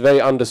 It's very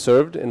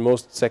underserved in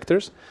most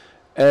sectors,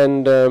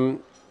 and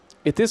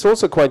it is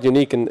also quite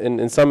unique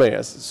in some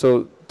areas.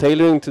 So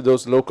tailoring to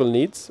those local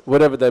needs,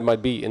 whatever that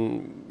might be,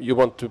 and you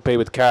want to pay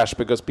with cash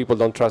because people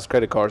don't trust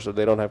credit cards or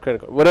they don't have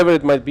credit cards, whatever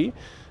it might be,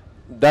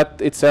 that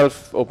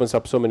itself opens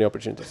up so many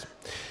opportunities.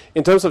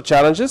 In terms of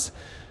challenges,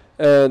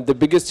 the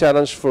biggest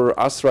challenge for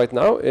us right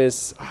now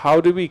is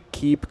how do we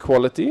keep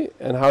quality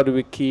and how do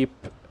we keep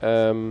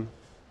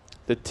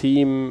the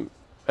team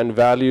and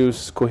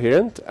values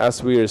coherent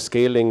as we are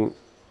scaling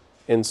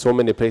in so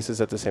many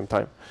places at the same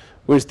time.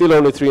 We're still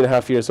only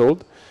 3.5 years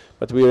old,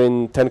 but we're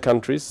in 10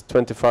 countries,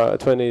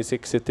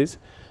 26 cities,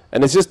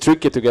 and it's just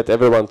tricky to get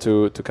everyone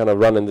to kind of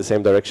run in the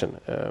same direction.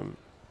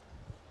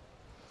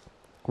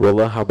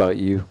 Rula, how about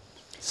you?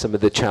 Some of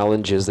the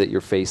challenges that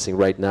you're facing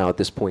right now at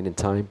this point in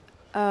time?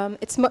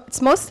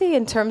 It's mostly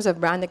in terms of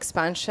brand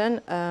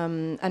expansion,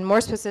 and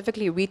more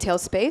specifically retail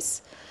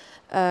space.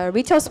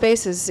 Retail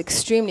space is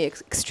extremely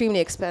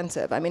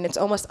expensive. I mean, it's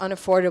almost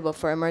unaffordable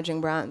for emerging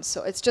brands.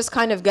 So it's just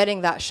kind of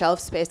getting that shelf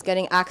space,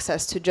 getting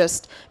access to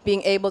just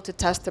being able to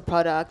test the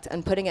product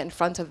and putting it in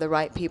front of the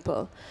right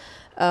people.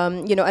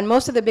 You know, and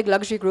most of the big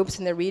luxury groups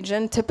in the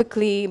region,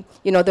 typically,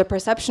 you know, the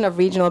perception of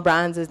regional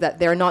brands is that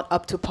they're not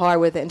up to par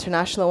with the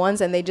international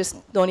ones, and they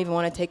just don't even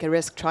want to take a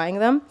risk trying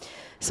them.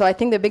 So I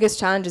think the biggest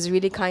challenge is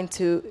really kind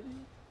to,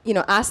 you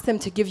know, ask them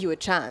to give you a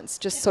chance.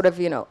 Just sort of,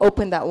 you know,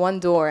 open that one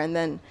door, and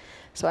then.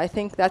 So I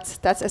think that's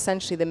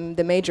essentially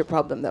the major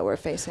problem that we're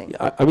facing.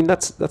 I mean,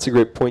 that's a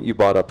great point you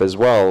brought up as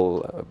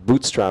well.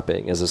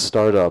 Bootstrapping as a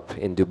startup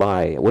in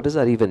Dubai. What does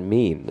that even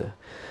mean?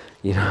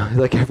 You know,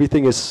 like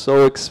everything is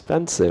so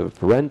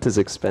expensive. Rent is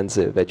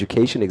expensive.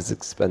 Education is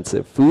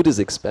expensive. Food is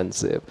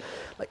expensive.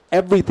 Like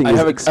everything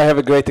is I have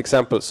a great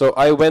example. So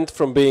I went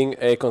from being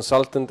a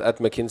consultant at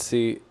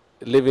McKinsey,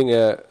 living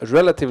a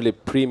relatively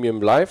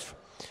premium life,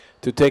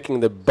 to taking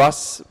the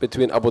bus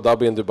between Abu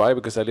Dhabi and Dubai,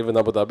 because I live in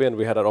Abu Dhabi and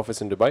we had our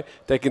office in Dubai.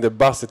 Taking the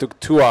bus, it took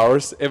 2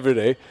 hours every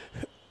day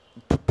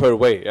per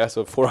way. Yeah,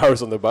 so 4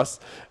 hours on the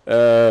bus.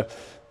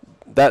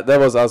 That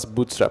was us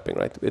bootstrapping,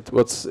 right? It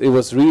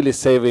was really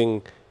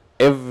saving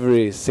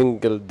every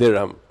single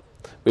dirham.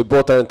 We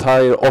bought our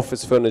entire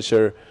office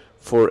furniture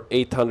for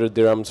 800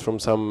 dirhams from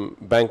some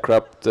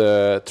bankrupt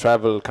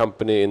travel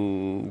company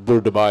in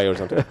Dubai or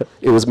something.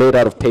 It was made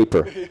out of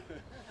paper.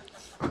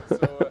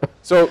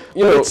 So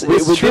you know,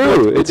 it's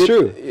true. It's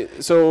true.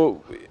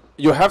 So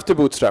you have to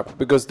bootstrap,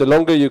 because the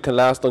longer you can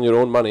last on your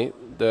own money,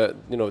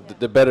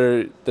 the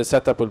better the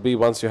setup will be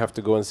once you have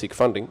to go and seek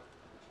funding.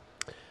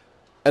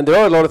 And there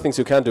are a lot of things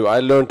you can do. I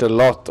learned a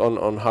lot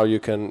on how you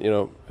can,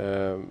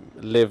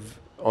 live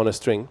on a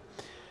string.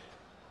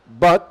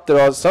 But there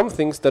are some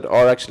things that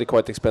are actually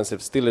quite expensive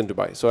still in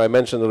Dubai. So I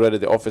mentioned already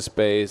the office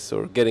space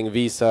or getting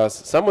visas.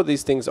 Some of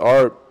these things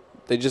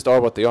they just are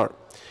what they are.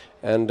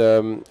 And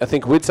I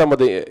think with some of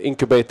the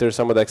incubators,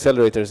 some of the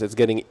accelerators, it's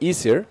getting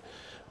easier.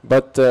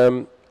 But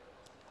to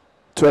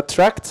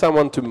attract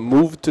someone to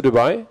move to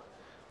Dubai,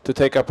 to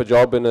take up a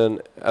job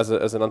as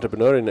an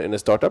entrepreneur in a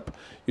startup,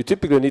 you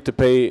typically need to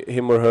pay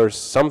him or her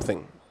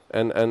something.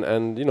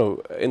 And you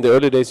know, in the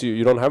early days,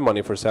 you don't have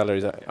money for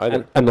salaries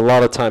either. And a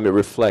lot of time it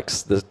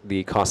reflects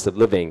the cost of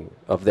living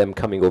of them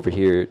coming over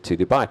here to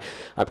Dubai.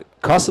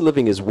 Cost of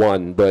living is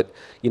one, but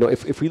you know,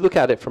 if we look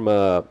at it from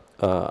a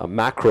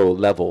macro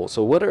level,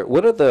 so what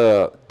are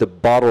the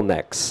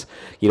bottlenecks,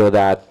 you know,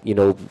 that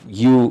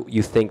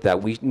you think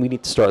that we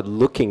need to start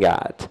looking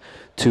at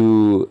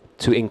to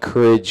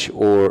encourage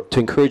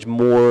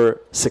more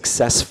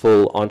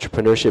successful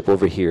entrepreneurship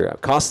over here?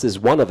 Cost is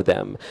one of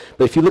them,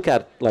 but if you look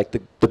at like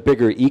the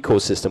bigger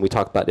ecosystem, we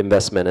talk about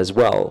investment as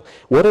well.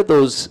 What are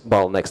those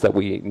bottlenecks that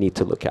we need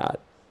to look at,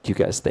 do you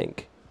guys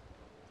think?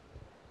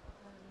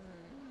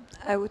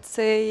 I would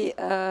say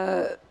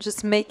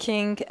just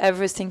making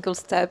every single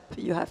step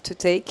you have to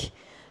take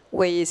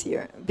way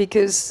easier,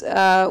 because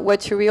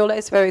what you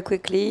realize very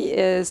quickly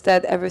is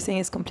that everything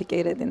is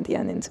complicated in the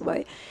end in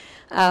Dubai.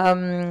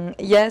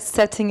 Yes,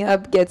 setting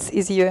up gets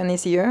easier and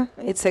easier.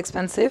 It's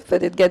expensive,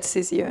 but it gets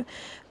easier.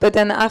 But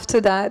then after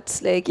that,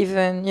 like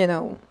even,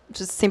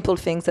 just simple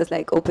things as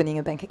like opening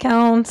a bank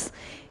account,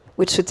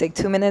 which should take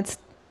 2 minutes,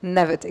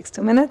 never takes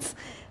 2 minutes.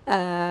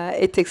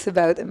 It takes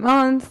about a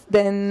month,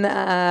 then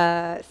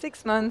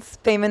 6 months,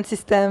 payment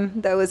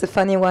system. That was a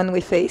funny one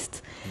we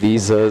faced.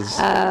 Visas.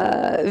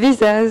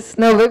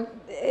 No, but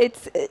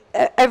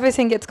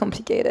everything gets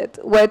complicated.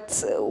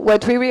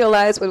 What we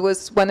realized, what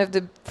was one of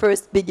the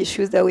first big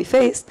issues that we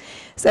faced,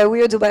 so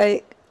we are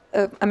Dubai,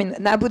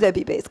 an Abu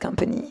Dhabi-based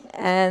company,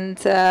 and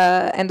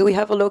we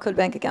have a local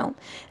bank account.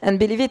 And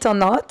believe it or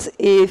not,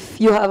 if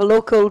you have a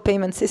local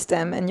payment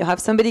system and you have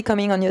somebody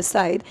coming on your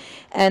side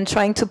and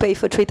trying to pay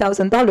for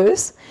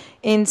 $3,000,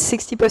 in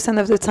 60%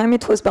 of the time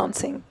it was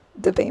bouncing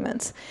the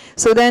payments.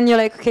 So then you're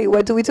like, okay,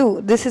 what do we do?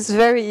 This is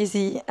very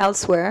easy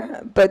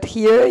elsewhere, but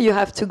here you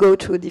have to go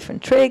through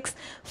different tricks,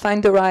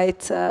 find the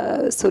right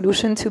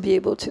solution to be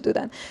able to do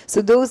that.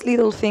 So those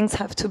little things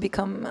have to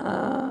become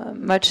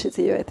much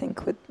easier, I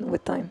think,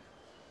 with time.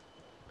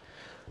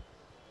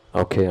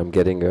 Okay, I'm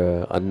getting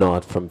a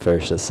nod from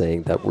Fersha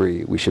saying that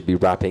we should be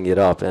wrapping it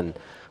up. And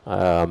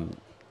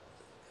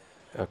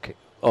okay,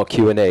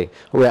 Q&A.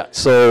 Oh, yeah.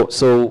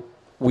 So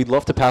we'd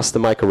love to pass the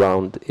mic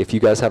around. If you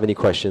guys have any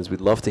questions,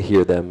 we'd love to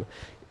hear them.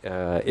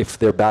 If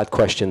they're bad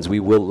questions, we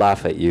will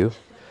laugh at you.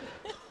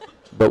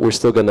 But we're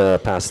still going to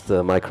pass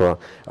the mic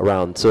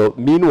around. So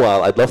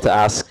meanwhile, I'd love to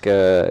ask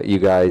you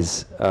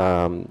guys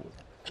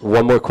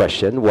one more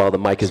question while the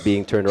mic is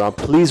being turned around.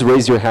 Please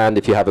raise your hand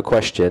if you have a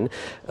question.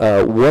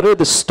 What are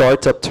the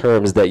startup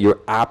terms that you're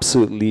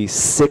absolutely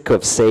sick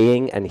of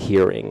saying and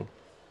hearing?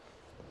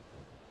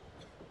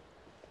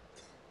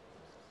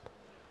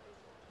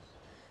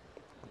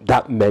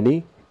 That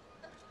many?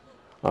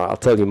 I'll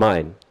tell you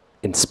mine.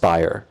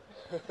 Inspire.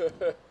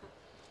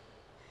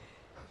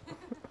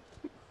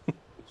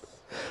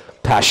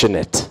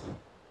 Passionate.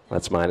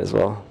 That's mine as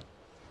well.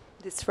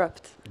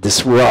 Disrupt.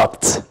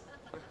 Disrupt.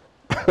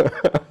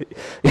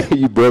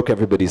 You broke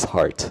everybody's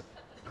heart.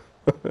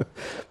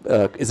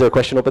 Is there a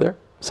question over there?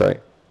 Sorry.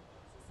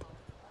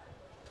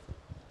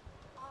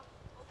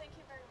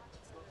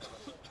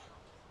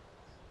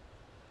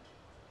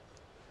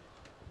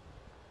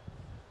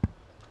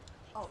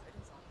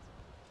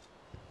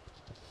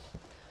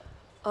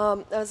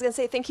 I was going to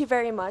say thank you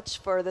very much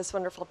for this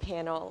wonderful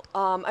panel.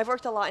 I've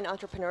worked a lot in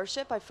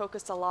entrepreneurship. I've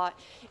focused a lot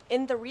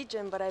in the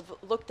region, but I've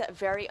looked at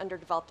very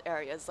underdeveloped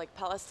areas like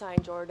Palestine,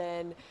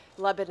 Jordan,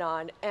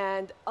 Lebanon.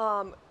 And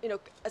you know,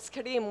 as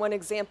Careem, one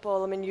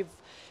example, I mean,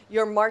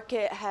 your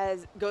market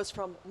goes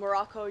from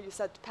Morocco, you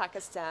said, to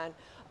Pakistan.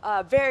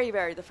 Very,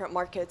 very different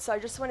markets. So I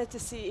just wanted to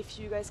see if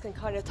you guys can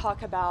kind of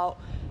talk about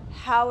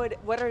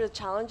what are the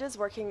challenges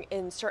working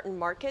in certain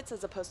markets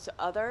as opposed to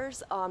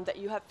others that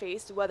you have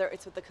faced, whether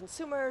it's with the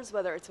consumers,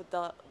 whether it's with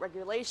the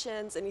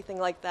regulations, anything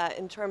like that,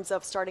 in terms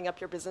of starting up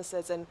your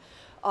businesses and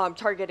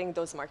targeting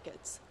those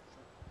markets.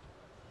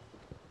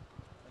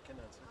 I can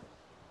answer that.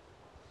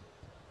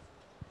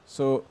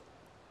 So,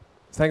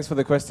 thanks for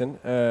the question.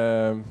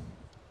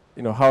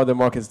 You know, how the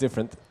market's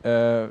different.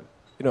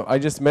 You know, I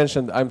just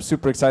mentioned I'm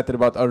super excited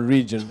about our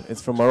region.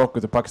 It's from Morocco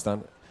to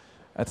Pakistan.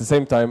 At the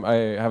same time, I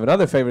have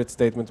another favorite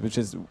statement, which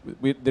is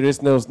there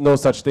is no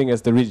such thing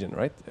as the region,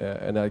 right?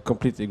 And I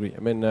completely agree. I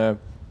mean,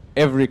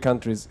 every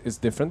country is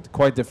different,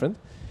 quite different.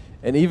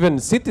 And even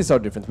cities are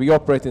different. We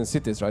operate in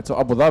cities, right? So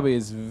Abu Dhabi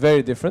is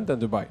very different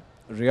than Dubai.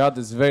 Riyadh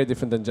is very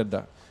different than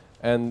Jeddah.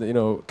 And, you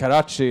know,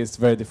 Karachi is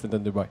very different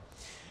than Dubai.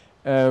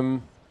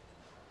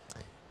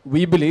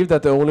 We believe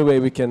that the only way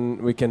we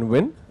can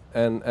win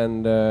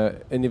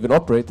and even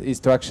operate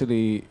is to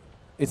actually...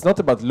 It's not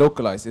about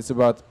localize. It's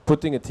about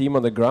putting a team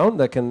on the ground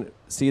that can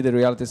see the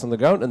realities on the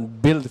ground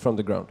and build from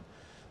the ground.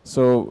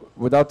 So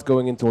without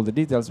going into all the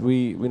details,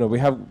 we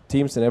have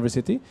teams in every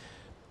city,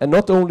 and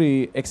not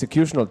only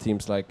executional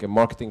teams like a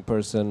marketing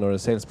person or a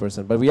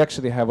salesperson, but we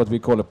actually have what we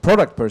call a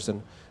product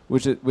person,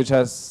 which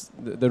has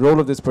the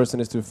role of this person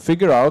is to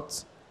figure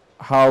out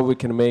how we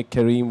can make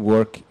Careem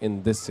work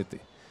in this city,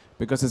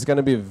 because it's going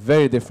to be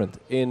very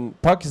different in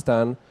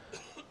Pakistan.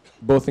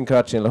 Both in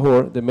Karachi and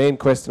Lahore, the main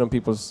question on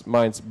people's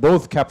minds,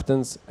 both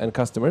captains and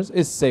customers,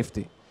 is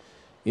safety.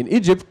 In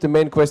Egypt, the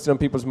main question on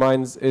people's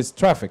minds is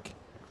traffic.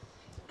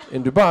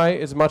 In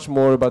Dubai, it's much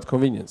more about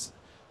convenience.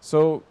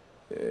 So,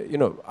 you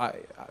know,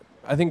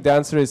 I think the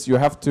answer is you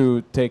have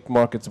to take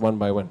markets one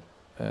by one.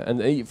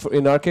 And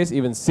in our case,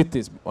 even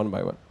cities one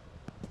by one.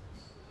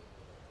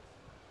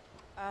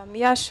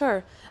 Yeah,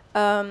 sure.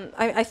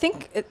 I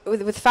think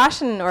with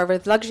fashion or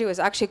with luxury, it was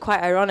actually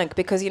quite ironic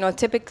because, you know,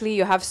 typically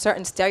you have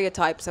certain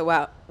stereotypes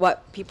about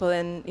what people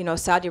in, you know,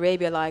 Saudi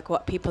Arabia like,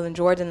 what people in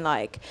Jordan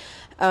like.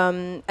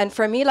 And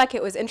for me, like,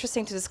 it was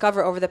interesting to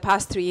discover over the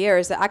past 3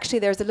 years that actually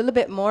there's a little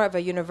bit more of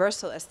a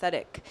universal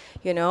aesthetic,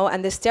 you know,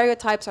 and the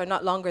stereotypes are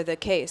not longer the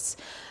case.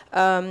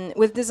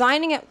 With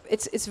designing it,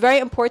 it's very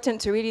important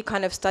to really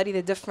kind of study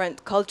the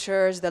different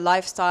cultures, the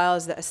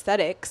lifestyles, the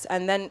aesthetics,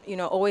 and then, you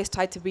know, always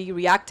try to be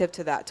reactive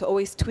to that, to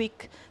always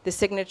tweak the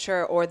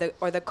signature or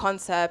the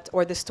concept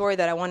or the story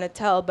that I want to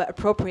tell, but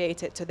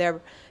appropriate it to their,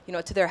 you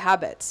know, to their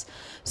habits.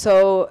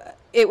 So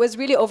it was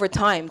really over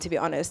time, to be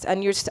honest,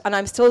 and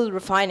I'm still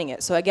refining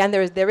it. So again,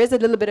 there is a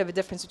little bit of a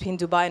difference between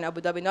Dubai and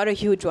Abu Dhabi, not a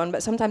huge one,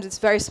 but sometimes it's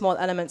very small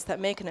elements that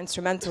make an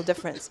instrumental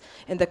difference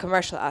in the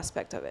commercial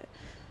aspect of it.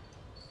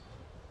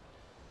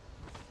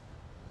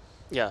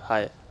 Yeah,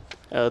 hi.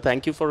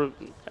 Thank you for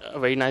a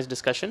very nice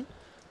discussion.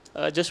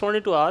 Just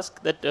wanted to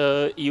ask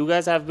that you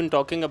guys have been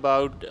talking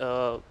about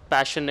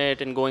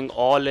passionate and going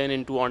all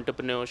into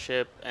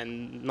entrepreneurship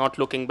and not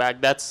looking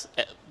back. That's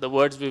the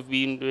words we've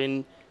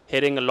been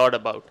hearing a lot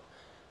about.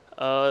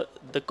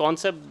 The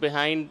concept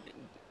behind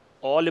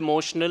all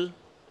emotional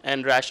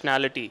and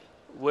rationality,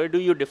 where do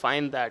you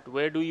define that?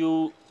 Where do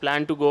you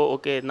plan to go?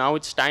 Okay, now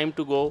it's time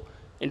to go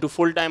into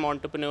full-time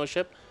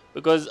entrepreneurship,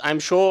 because I'm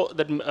sure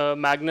that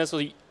Magnus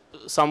or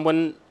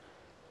someone,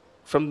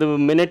 from the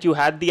minute you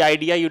had the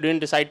idea, you didn't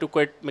decide to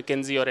quit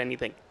McKinsey or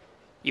anything.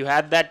 You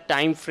had that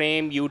time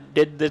frame, you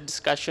did the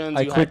discussions.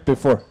 I quit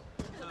before.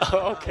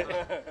 Okay.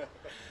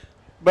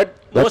 But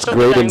that's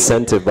great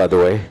incentive, by the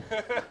way.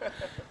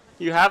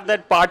 You have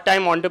that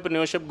part-time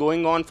entrepreneurship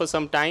going on for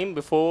some time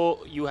before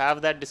you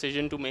have that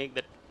decision to make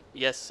that,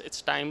 yes,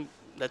 it's time,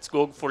 let's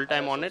go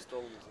full-time on it.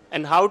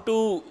 And how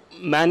to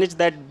manage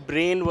that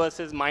brain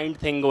versus mind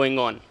thing going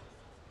on.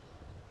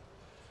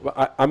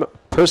 Well,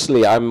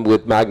 I'm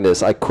with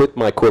Magnus. I quit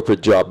my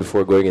corporate job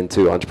before going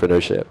into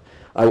entrepreneurship.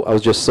 I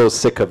was just so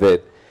sick of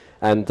it,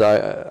 and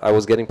I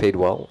was getting paid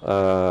well,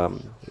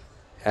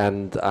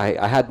 and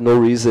I had no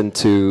reason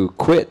to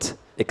quit,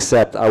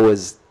 except I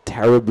was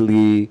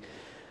terribly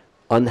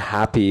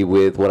unhappy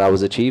with what I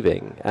was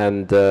achieving,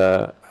 and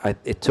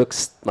it took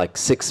like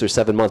 6 or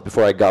 7 months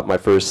before I got my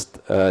first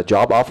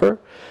job offer,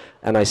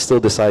 and I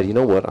still decided, you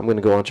know what, I'm going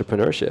to go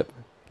entrepreneurship,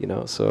 you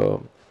know,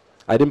 so.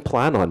 I didn't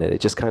plan on it. It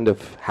just kind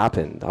of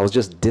happened. I was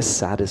just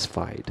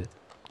dissatisfied.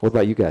 What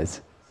about you guys?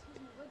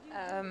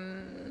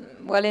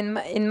 Well,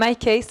 in my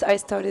case, I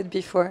started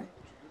before.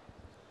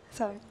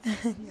 Sorry.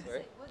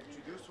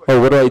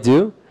 Oh, what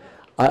do?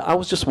 I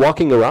was just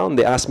walking around.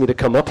 They asked me to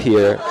come up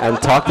here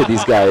and talk to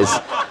these guys.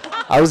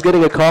 I was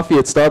getting a coffee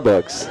at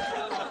Starbucks.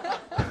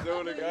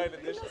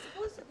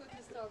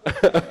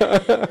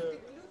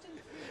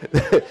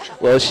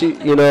 Well, she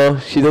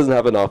doesn't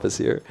have an office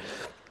here.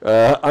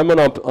 I'm an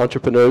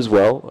entrepreneur as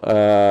well.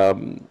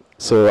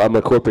 So I'm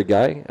a corporate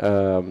guy.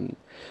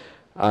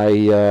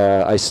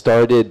 I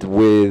started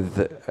with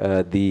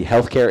the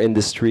healthcare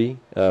industry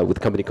with a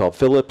company called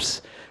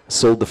Philips.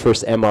 Sold the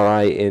first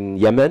MRI in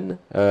Yemen,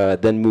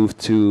 then moved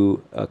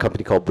to a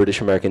company called British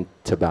American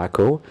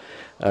Tobacco,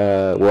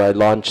 where I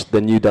launched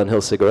the new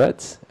Dunhill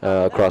cigarettes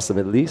across the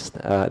Middle East.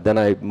 Then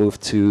I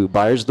moved to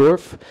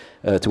Beiersdorf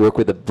to work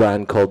with a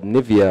brand called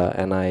Nivea,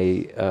 and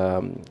I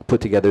put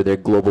together their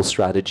global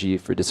strategy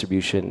for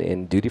distribution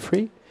in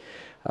duty-free.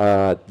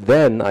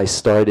 Then I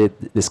started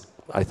this,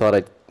 I thought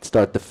I'd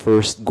start the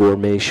first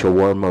gourmet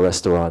shawarma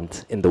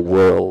restaurant in the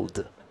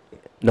world.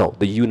 No,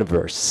 the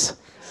universe.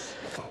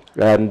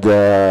 And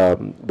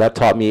that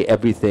taught me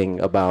everything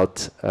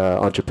about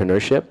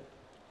entrepreneurship,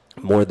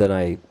 more than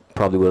I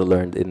probably would have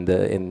learned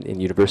in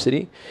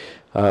university.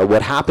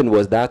 What happened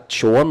was that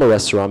shawarma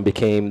restaurant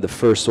became the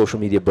first social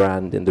media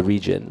brand in the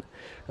region.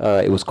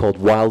 It was called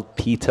Wild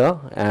Pita,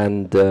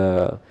 and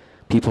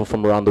people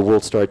from around the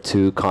world started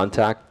to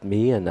contact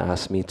me and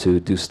ask me to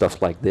do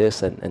stuff like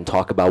this and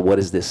talk about what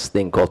is this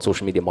thing called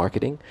social media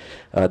marketing.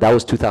 That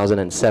was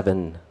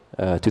 2007,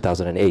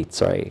 2008,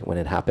 sorry, when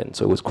it happened,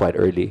 so it was quite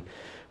early.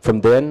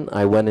 From then,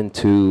 I went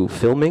into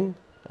filming,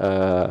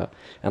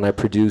 and I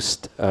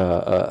produced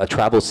a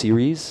travel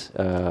series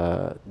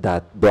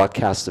that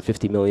broadcasts to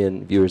 50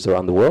 million viewers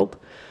around the world.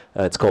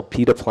 It's called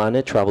Pita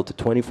Planet, traveled to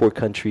 24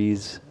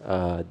 countries,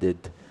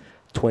 did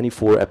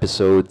 24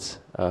 episodes,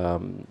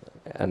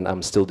 and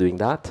I'm still doing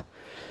that.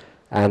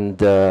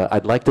 And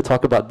I'd like to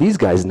talk about these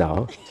guys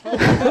now.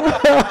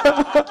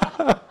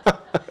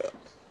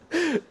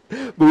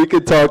 But we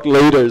could talk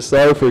later.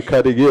 Sorry for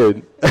cutting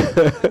in.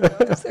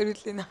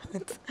 Absolutely not.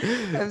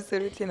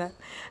 Absolutely not.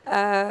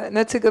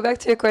 Now, to go back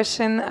to your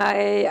question,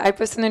 I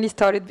personally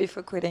started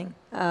before quitting.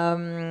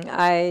 I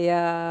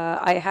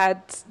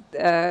had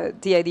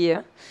the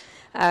idea.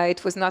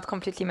 It was not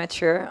completely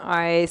mature.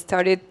 I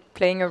started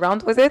playing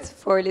around with it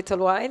for a little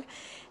while.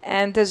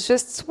 And there's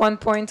just one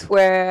point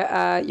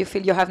where you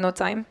feel you have no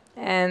time.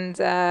 And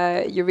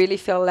you really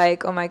feel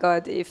like, oh my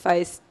God, if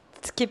I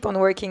keep on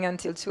working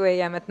until 2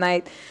 a.m. at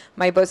night,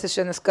 my boss is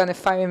just going to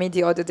fire me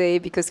the other day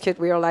because he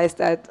realized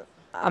that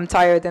I'm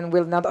tired and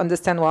will not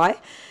understand why.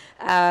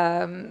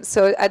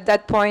 So at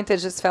that point, I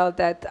just felt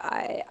that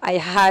I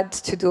had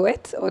to do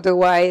it.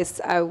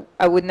 Otherwise,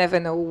 I would never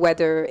know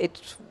whether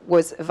it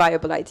was a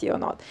viable idea or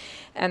not.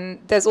 And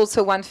there's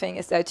also one thing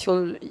is that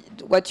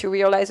what you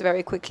realize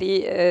very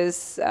quickly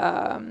is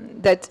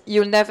that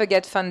you'll never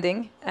get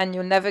funding and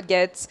you'll never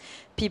get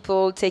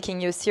people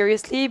taking you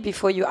seriously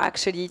before you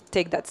actually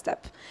take that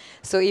step.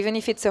 So even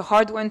if it's a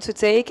hard one to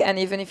take and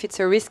even if it's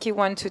a risky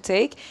one to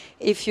take,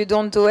 if you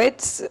don't do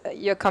it,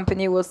 your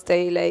company will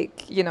stay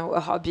like, you know, a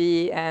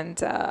hobby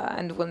and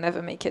will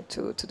never make it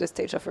to the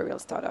stage of a real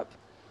startup.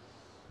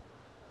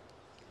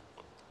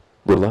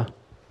 Rula?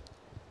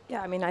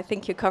 Yeah, I mean, I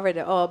think you covered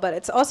it all, but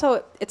it's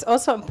also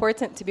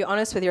important to be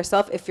honest with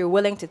yourself if you're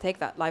willing to take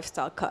that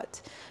lifestyle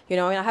cut. You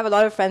know, I mean, I have a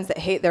lot of friends that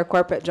hate their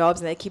corporate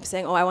jobs and they keep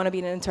saying, oh, I want to be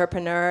an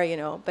entrepreneur, you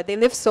know, but they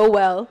live so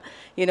well,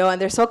 you know, and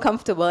they're so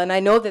comfortable, and I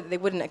know that they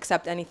wouldn't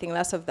accept anything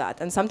less of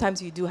that, and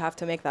sometimes you do have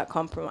to make that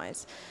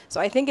compromise. So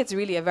I think it's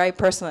really a very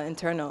personal,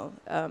 internal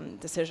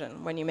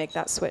decision when you make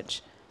that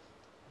switch.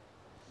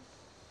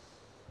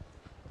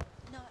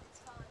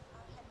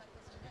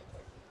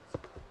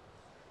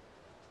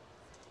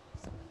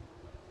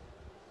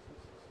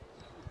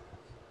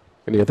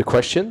 Any other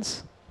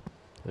questions?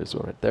 There's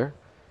one right there.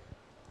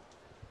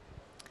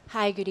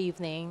 Hi, good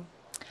evening.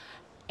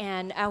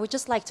 And I would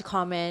just like to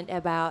comment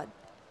about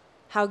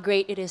how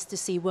great it is to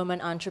see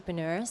women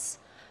entrepreneurs.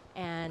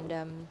 And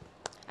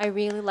I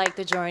really like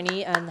the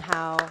journey and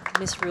how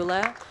Miss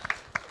Rula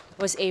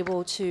was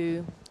able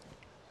to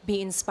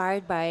be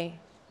inspired by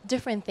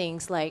different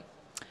things like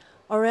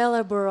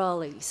Aurora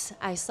Borealis.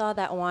 I saw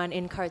that one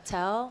in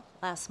Cartel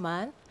last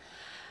month.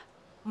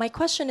 My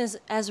question is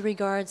as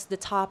regards the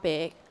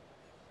topic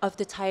of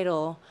the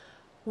title,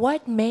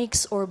 what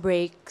makes or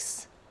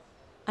breaks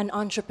an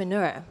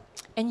entrepreneur?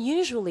 And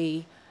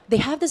usually they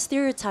have the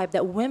stereotype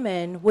that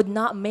women would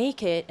not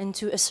make it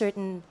into a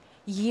certain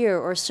year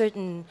or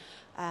certain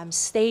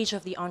stage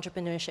of the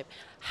entrepreneurship.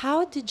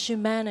 How did you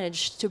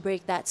manage to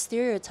break that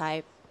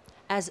stereotype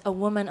as a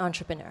woman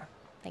entrepreneur?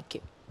 Thank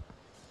you.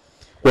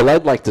 Well,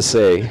 I'd like to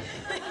say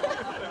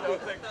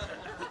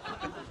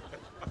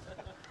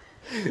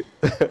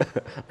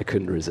I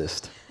couldn't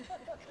resist.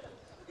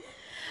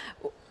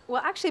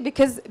 Well, actually,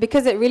 because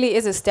it really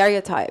is a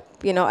stereotype.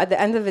 You know, at the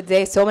end of the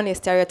day, so many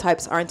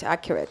stereotypes aren't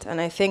accurate,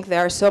 and I think there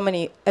are so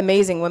many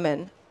amazing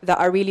women that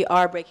really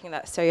are breaking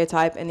that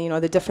stereotype in, you know,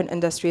 the different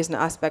industries and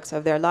aspects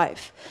of their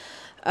life.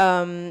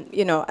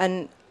 You know,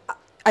 and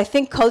I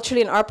think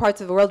culturally in our parts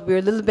of the world, we're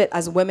a little bit,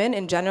 as women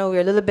in general, we're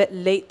a little bit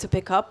late to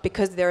pick up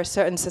because there are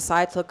certain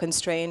societal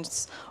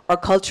constraints or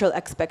cultural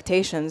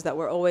expectations that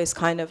were always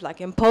kind of like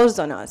imposed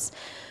on us.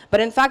 But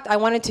in fact, I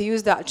wanted to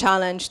use that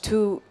challenge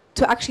to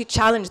actually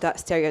challenge that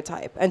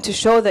stereotype and to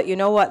show that, you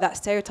know what, that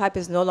stereotype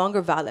is no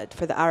longer valid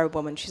for the Arab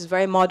woman. She's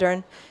very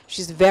modern,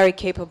 she's very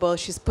capable,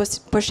 she's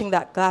pushing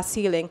that glass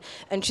ceiling,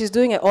 and she's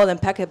doing it all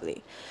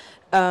impeccably.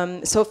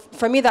 So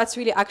for me, that's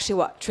really actually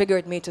what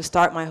triggered me to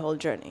start my whole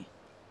journey.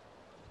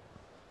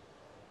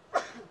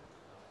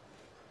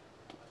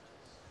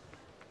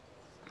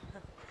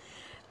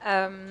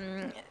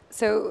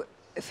 So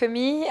for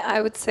me,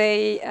 I would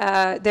say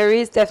there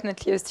is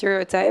definitely a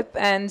stereotype,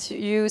 and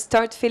you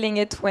start feeling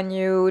it when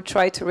you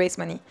try to raise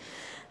money.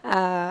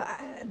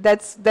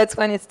 That's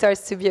when it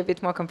starts to be a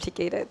bit more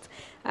complicated.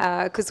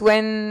 Because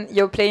when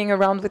you're playing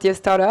around with your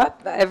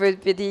startup,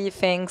 everybody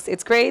thinks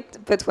it's great,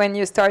 but when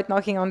you start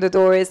knocking on the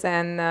doors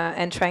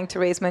and trying to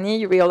raise money,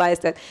 you realize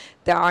that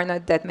there are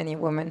not that many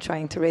women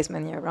trying to raise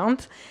money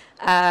around.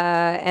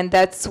 And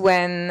that's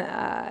when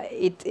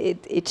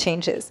it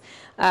changes.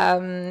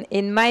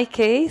 In my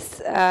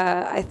case,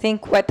 I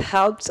think what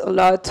helped a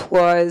lot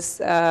was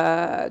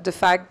the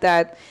fact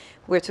that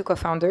we're two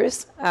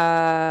co-founders.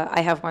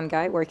 I have one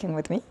guy working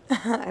with me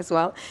as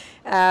well.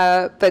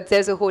 But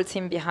there's a whole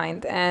team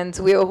behind. And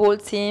we're a whole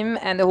team,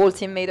 and a whole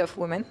team made of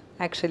women,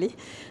 actually,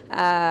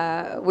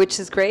 which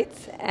is great.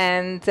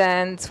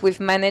 And we've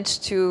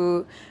managed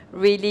to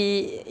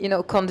really,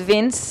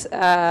 convince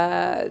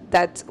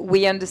that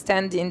we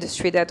understand the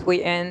industry that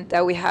we're in,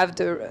 that we have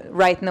the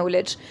right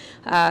knowledge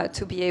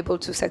to be able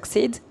to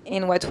succeed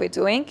in what we're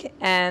doing,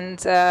 and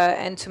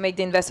to make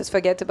the investors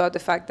forget about the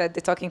fact that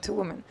they're talking to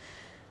women.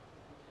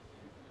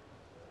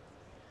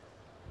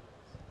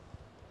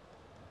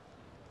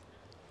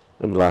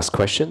 And last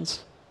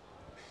questions?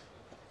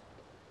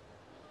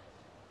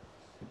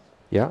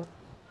 Yeah?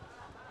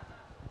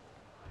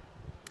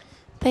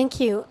 Thank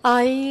you.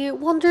 I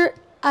wonder,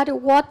 at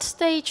what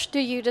stage do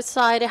you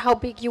decide how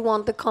big you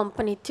want the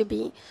company to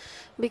be?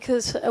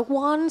 Because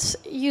once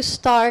you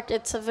start,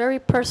 it's a very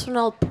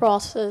personal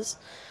process,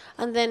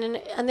 and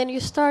then you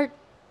start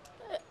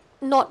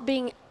not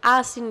being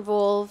as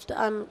involved.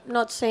 I'm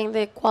not saying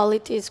the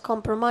quality is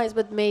compromised,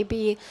 but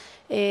maybe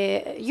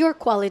your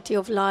quality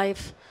of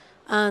life,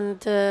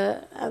 and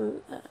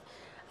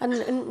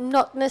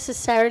not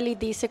necessarily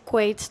this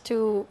equates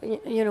to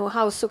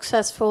how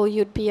successful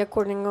you'd be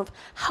according of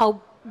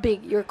how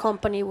big your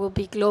company will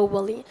be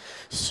globally.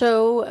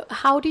 So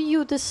how do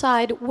you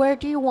decide where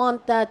do you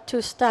want that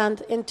to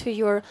stand into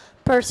your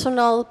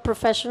personal,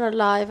 professional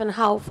life, and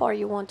how far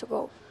you want to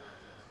go?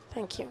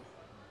 Thank you.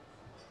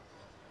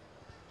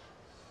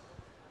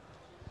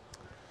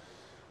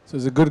 So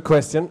it's a good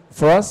question.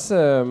 For us,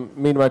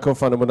 me and my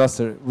co-founder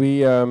Mudassir,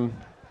 we,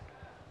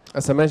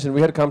 as I mentioned,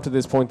 we had come to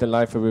this point in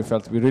life where we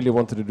felt we really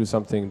wanted to do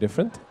something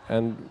different,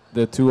 and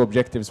the two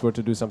objectives were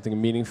to do something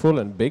meaningful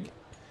and big.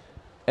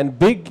 And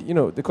big,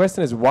 the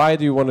question is, why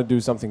do you want to do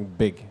something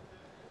big?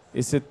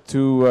 Is it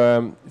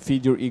to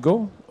feed your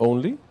ego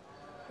only?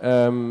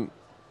 And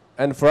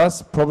for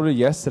us, probably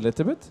yes, a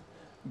little bit.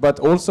 But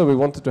also we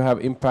wanted to have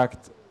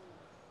impact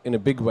in a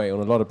big way on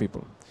a lot of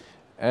people.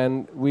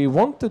 And we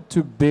wanted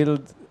to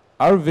build,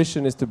 our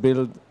vision is to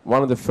build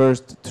one of the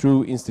first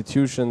true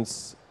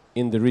institutions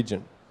in the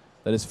region,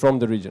 that is from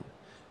the region.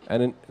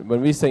 And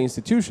when we say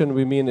institution,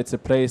 we mean it's a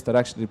place that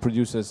actually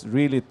produces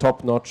really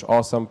top-notch,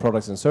 awesome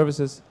products and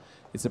services.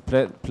 It's a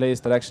place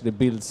that actually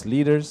builds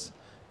leaders.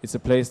 It's a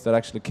place that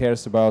actually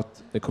cares about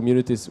the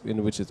communities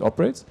in which it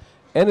operates.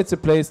 And it's a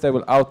place that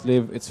will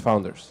outlive its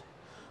founders.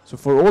 So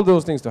for all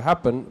those things to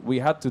happen, we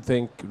had to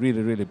think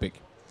really, really big.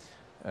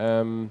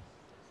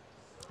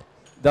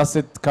 Does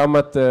it come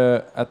at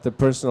the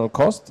personal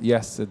cost?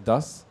 Yes, it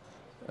does.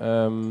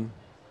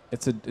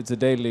 It's a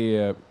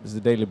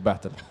daily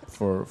battle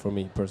for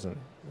me personally.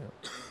 Yeah.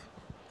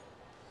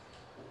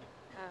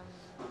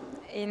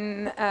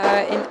 In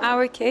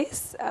our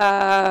case,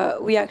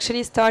 we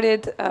actually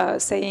started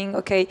saying,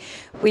 okay,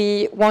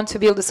 we want to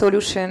build a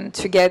solution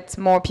to get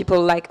more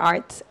people like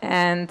art,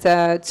 and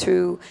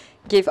to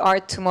give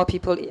art to more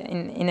people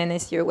in an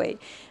easier way.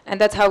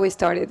 And that's how we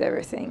started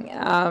everything.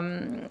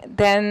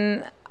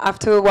 Then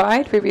after a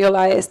while, we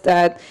realized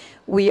that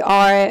we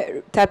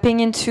are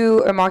tapping into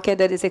a market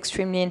that is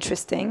extremely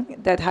interesting,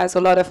 that has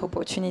a lot of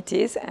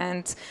opportunities,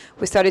 and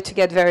we started to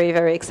get very,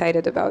 very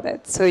excited about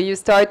it. So you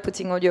start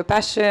putting all your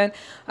passion,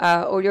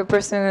 all your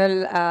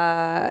personal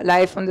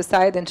life on the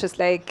side, and just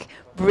like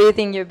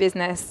breathing your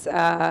business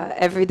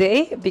every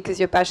day because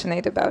you're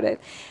passionate about it.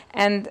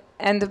 And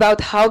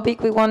about how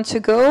big we want to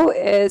go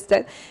is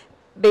that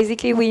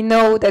basically we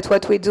know that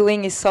what we're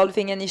doing is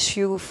solving an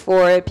issue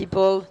for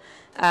people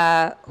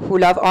who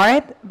love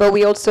art, but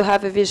we also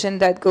have a vision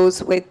that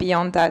goes way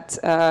beyond that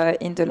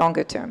in the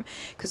longer term.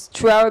 Because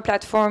through our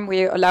platform,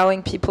 we're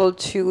allowing people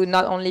to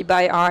not only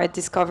buy art,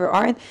 discover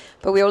art,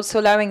 but we're also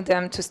allowing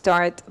them to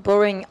start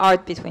borrowing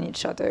art between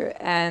each other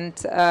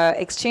and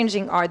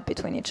exchanging art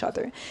between each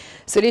other.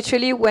 So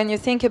literally, when you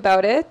think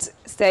about it,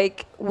 it's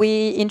like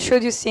we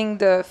introducing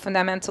the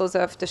fundamentals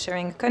of the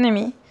sharing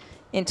economy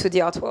into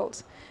the art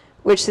world,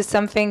 which is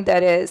something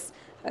that is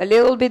a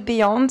little bit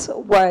beyond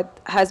what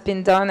has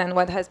been done and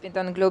what has been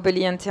done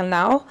globally until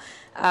now.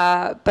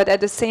 But at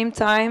the same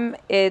time,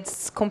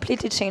 it's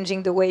completely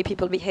changing the way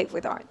people behave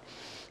with art.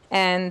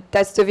 And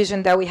that's the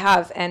vision that we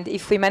have. And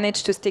if we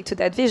manage to stick to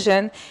that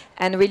vision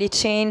and really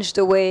change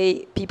the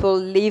way people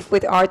live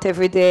with art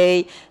every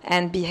day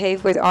and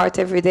behave with art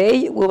every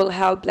day, we will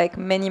help like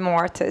many more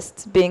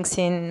artists being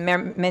seen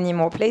in many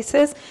more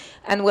places,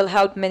 and will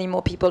help many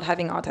more people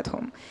having art at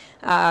home.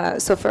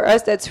 So for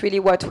us, that's really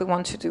what we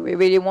want to do. We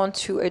really want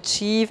to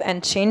achieve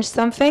and change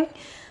something.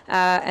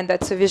 And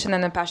that's a vision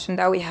and a passion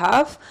that we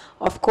have.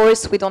 Of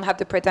course, we don't have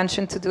the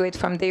pretension to do it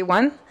from day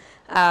one.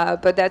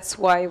 But that's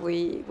why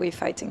we're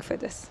fighting for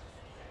this.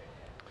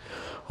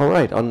 All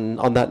right.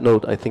 On that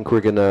note, I think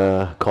we're going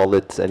to call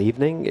it an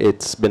evening.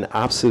 It's been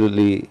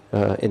absolutely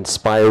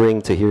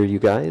inspiring to hear you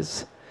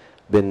guys.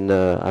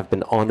 I've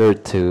been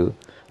honored to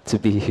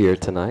be here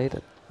tonight,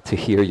 to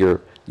hear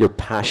your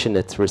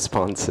passionate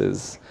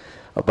responses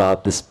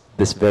about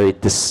this very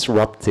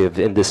disruptive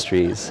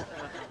industries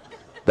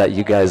that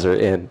you guys are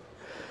in.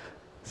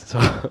 So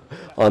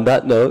on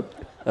that note,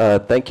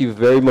 thank you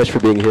very much for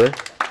being here.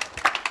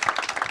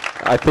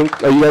 I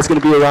think, are you guys going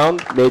to be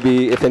around?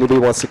 Maybe if anybody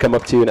wants to come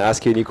up to you and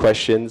ask you any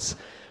questions.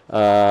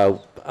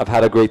 I've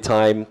had a great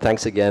time.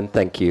 Thanks again.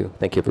 Thank you.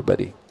 Thank you,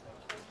 everybody.